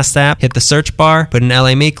podcast app, hit the search bar, put in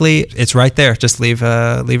LA Meekly. It's right there. Just leave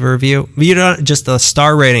a review. You don't, just a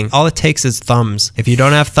star rating. All it takes is thumbs. If you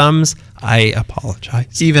don't have thumbs, I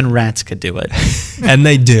apologize. Even rats could do it. And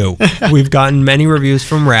they do. We've gotten many reviews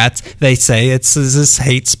from rats. They say it's this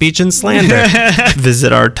hate speech and slander.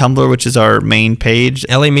 Visit our Tumblr, which is our main page.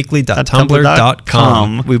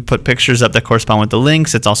 lameekly.tumblr.com. We put pictures up that correspond with the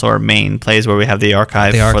links. It's also our main place where we have the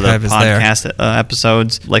archive, for the archive is there. podcast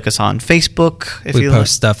episodes. Like us on Facebook. If We you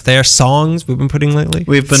post stuff there. Songs we've been putting lately.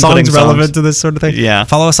 We've been songs putting relevant songs. to this sort of thing. Yeah.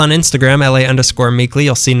 Follow us on Instagram, LA_Meekly.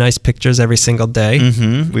 You'll see nice pictures every single day.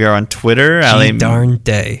 We are on Twitter. Darn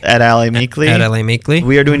day. At LA Meekly. At LA Meekly.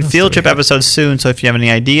 We are doing What else field do we trip have? episodes soon, so if you have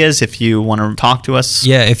any ideas, if you want to talk to us,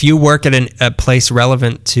 Yeah, if you work at a place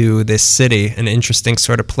relevant to this city, an interesting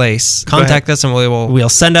sort of place, contact us and we'll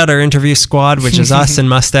send out our interview squad, which is us and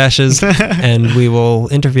mustaches, and we will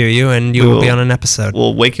interview you and you will be on an episode.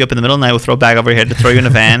 we'll wake you up in the middle of the night, we'll throw a bag over your head to throw you in a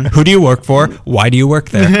van. Who do you work for? Why do you work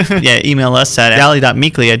there? Yeah, email us at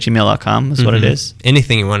alley.meekly@gmail.com is what it is.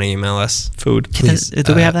 Anything you want to email us. Food. Please,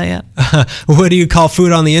 Do we have that yet? What do you call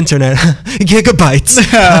food on the internet? Gigabytes.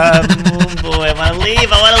 Oh boy, I want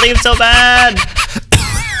to leave so bad.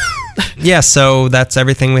 Yeah, so that's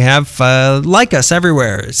everything we have. Like us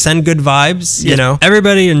everywhere. Send good vibes, you Yes. know.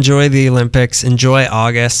 Everybody enjoy the Olympics. Enjoy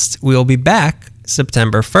August. We'll be back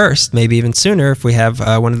September 1st, maybe even sooner if we have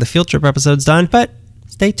one of the field trip episodes done. But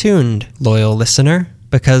stay tuned, loyal listener,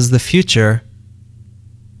 because the future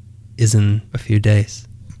is in a few days.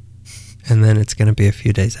 And then it's going to be a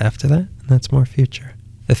few days after that, and that's more future.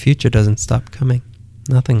 The future doesn't stop coming.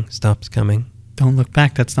 Nothing stops coming. Don't look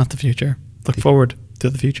back. That's not the future. Look forward to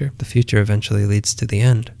the future. The future eventually leads to the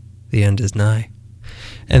end. The end is nigh.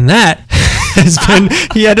 And that has been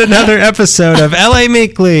yet another episode of LA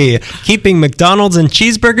Meekly, keeping McDonald's in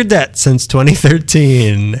cheeseburger debt since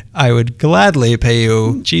 2013. I would gladly pay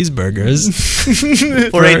you cheeseburgers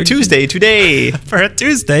For a Tuesday today. for a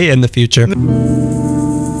Tuesday in the future.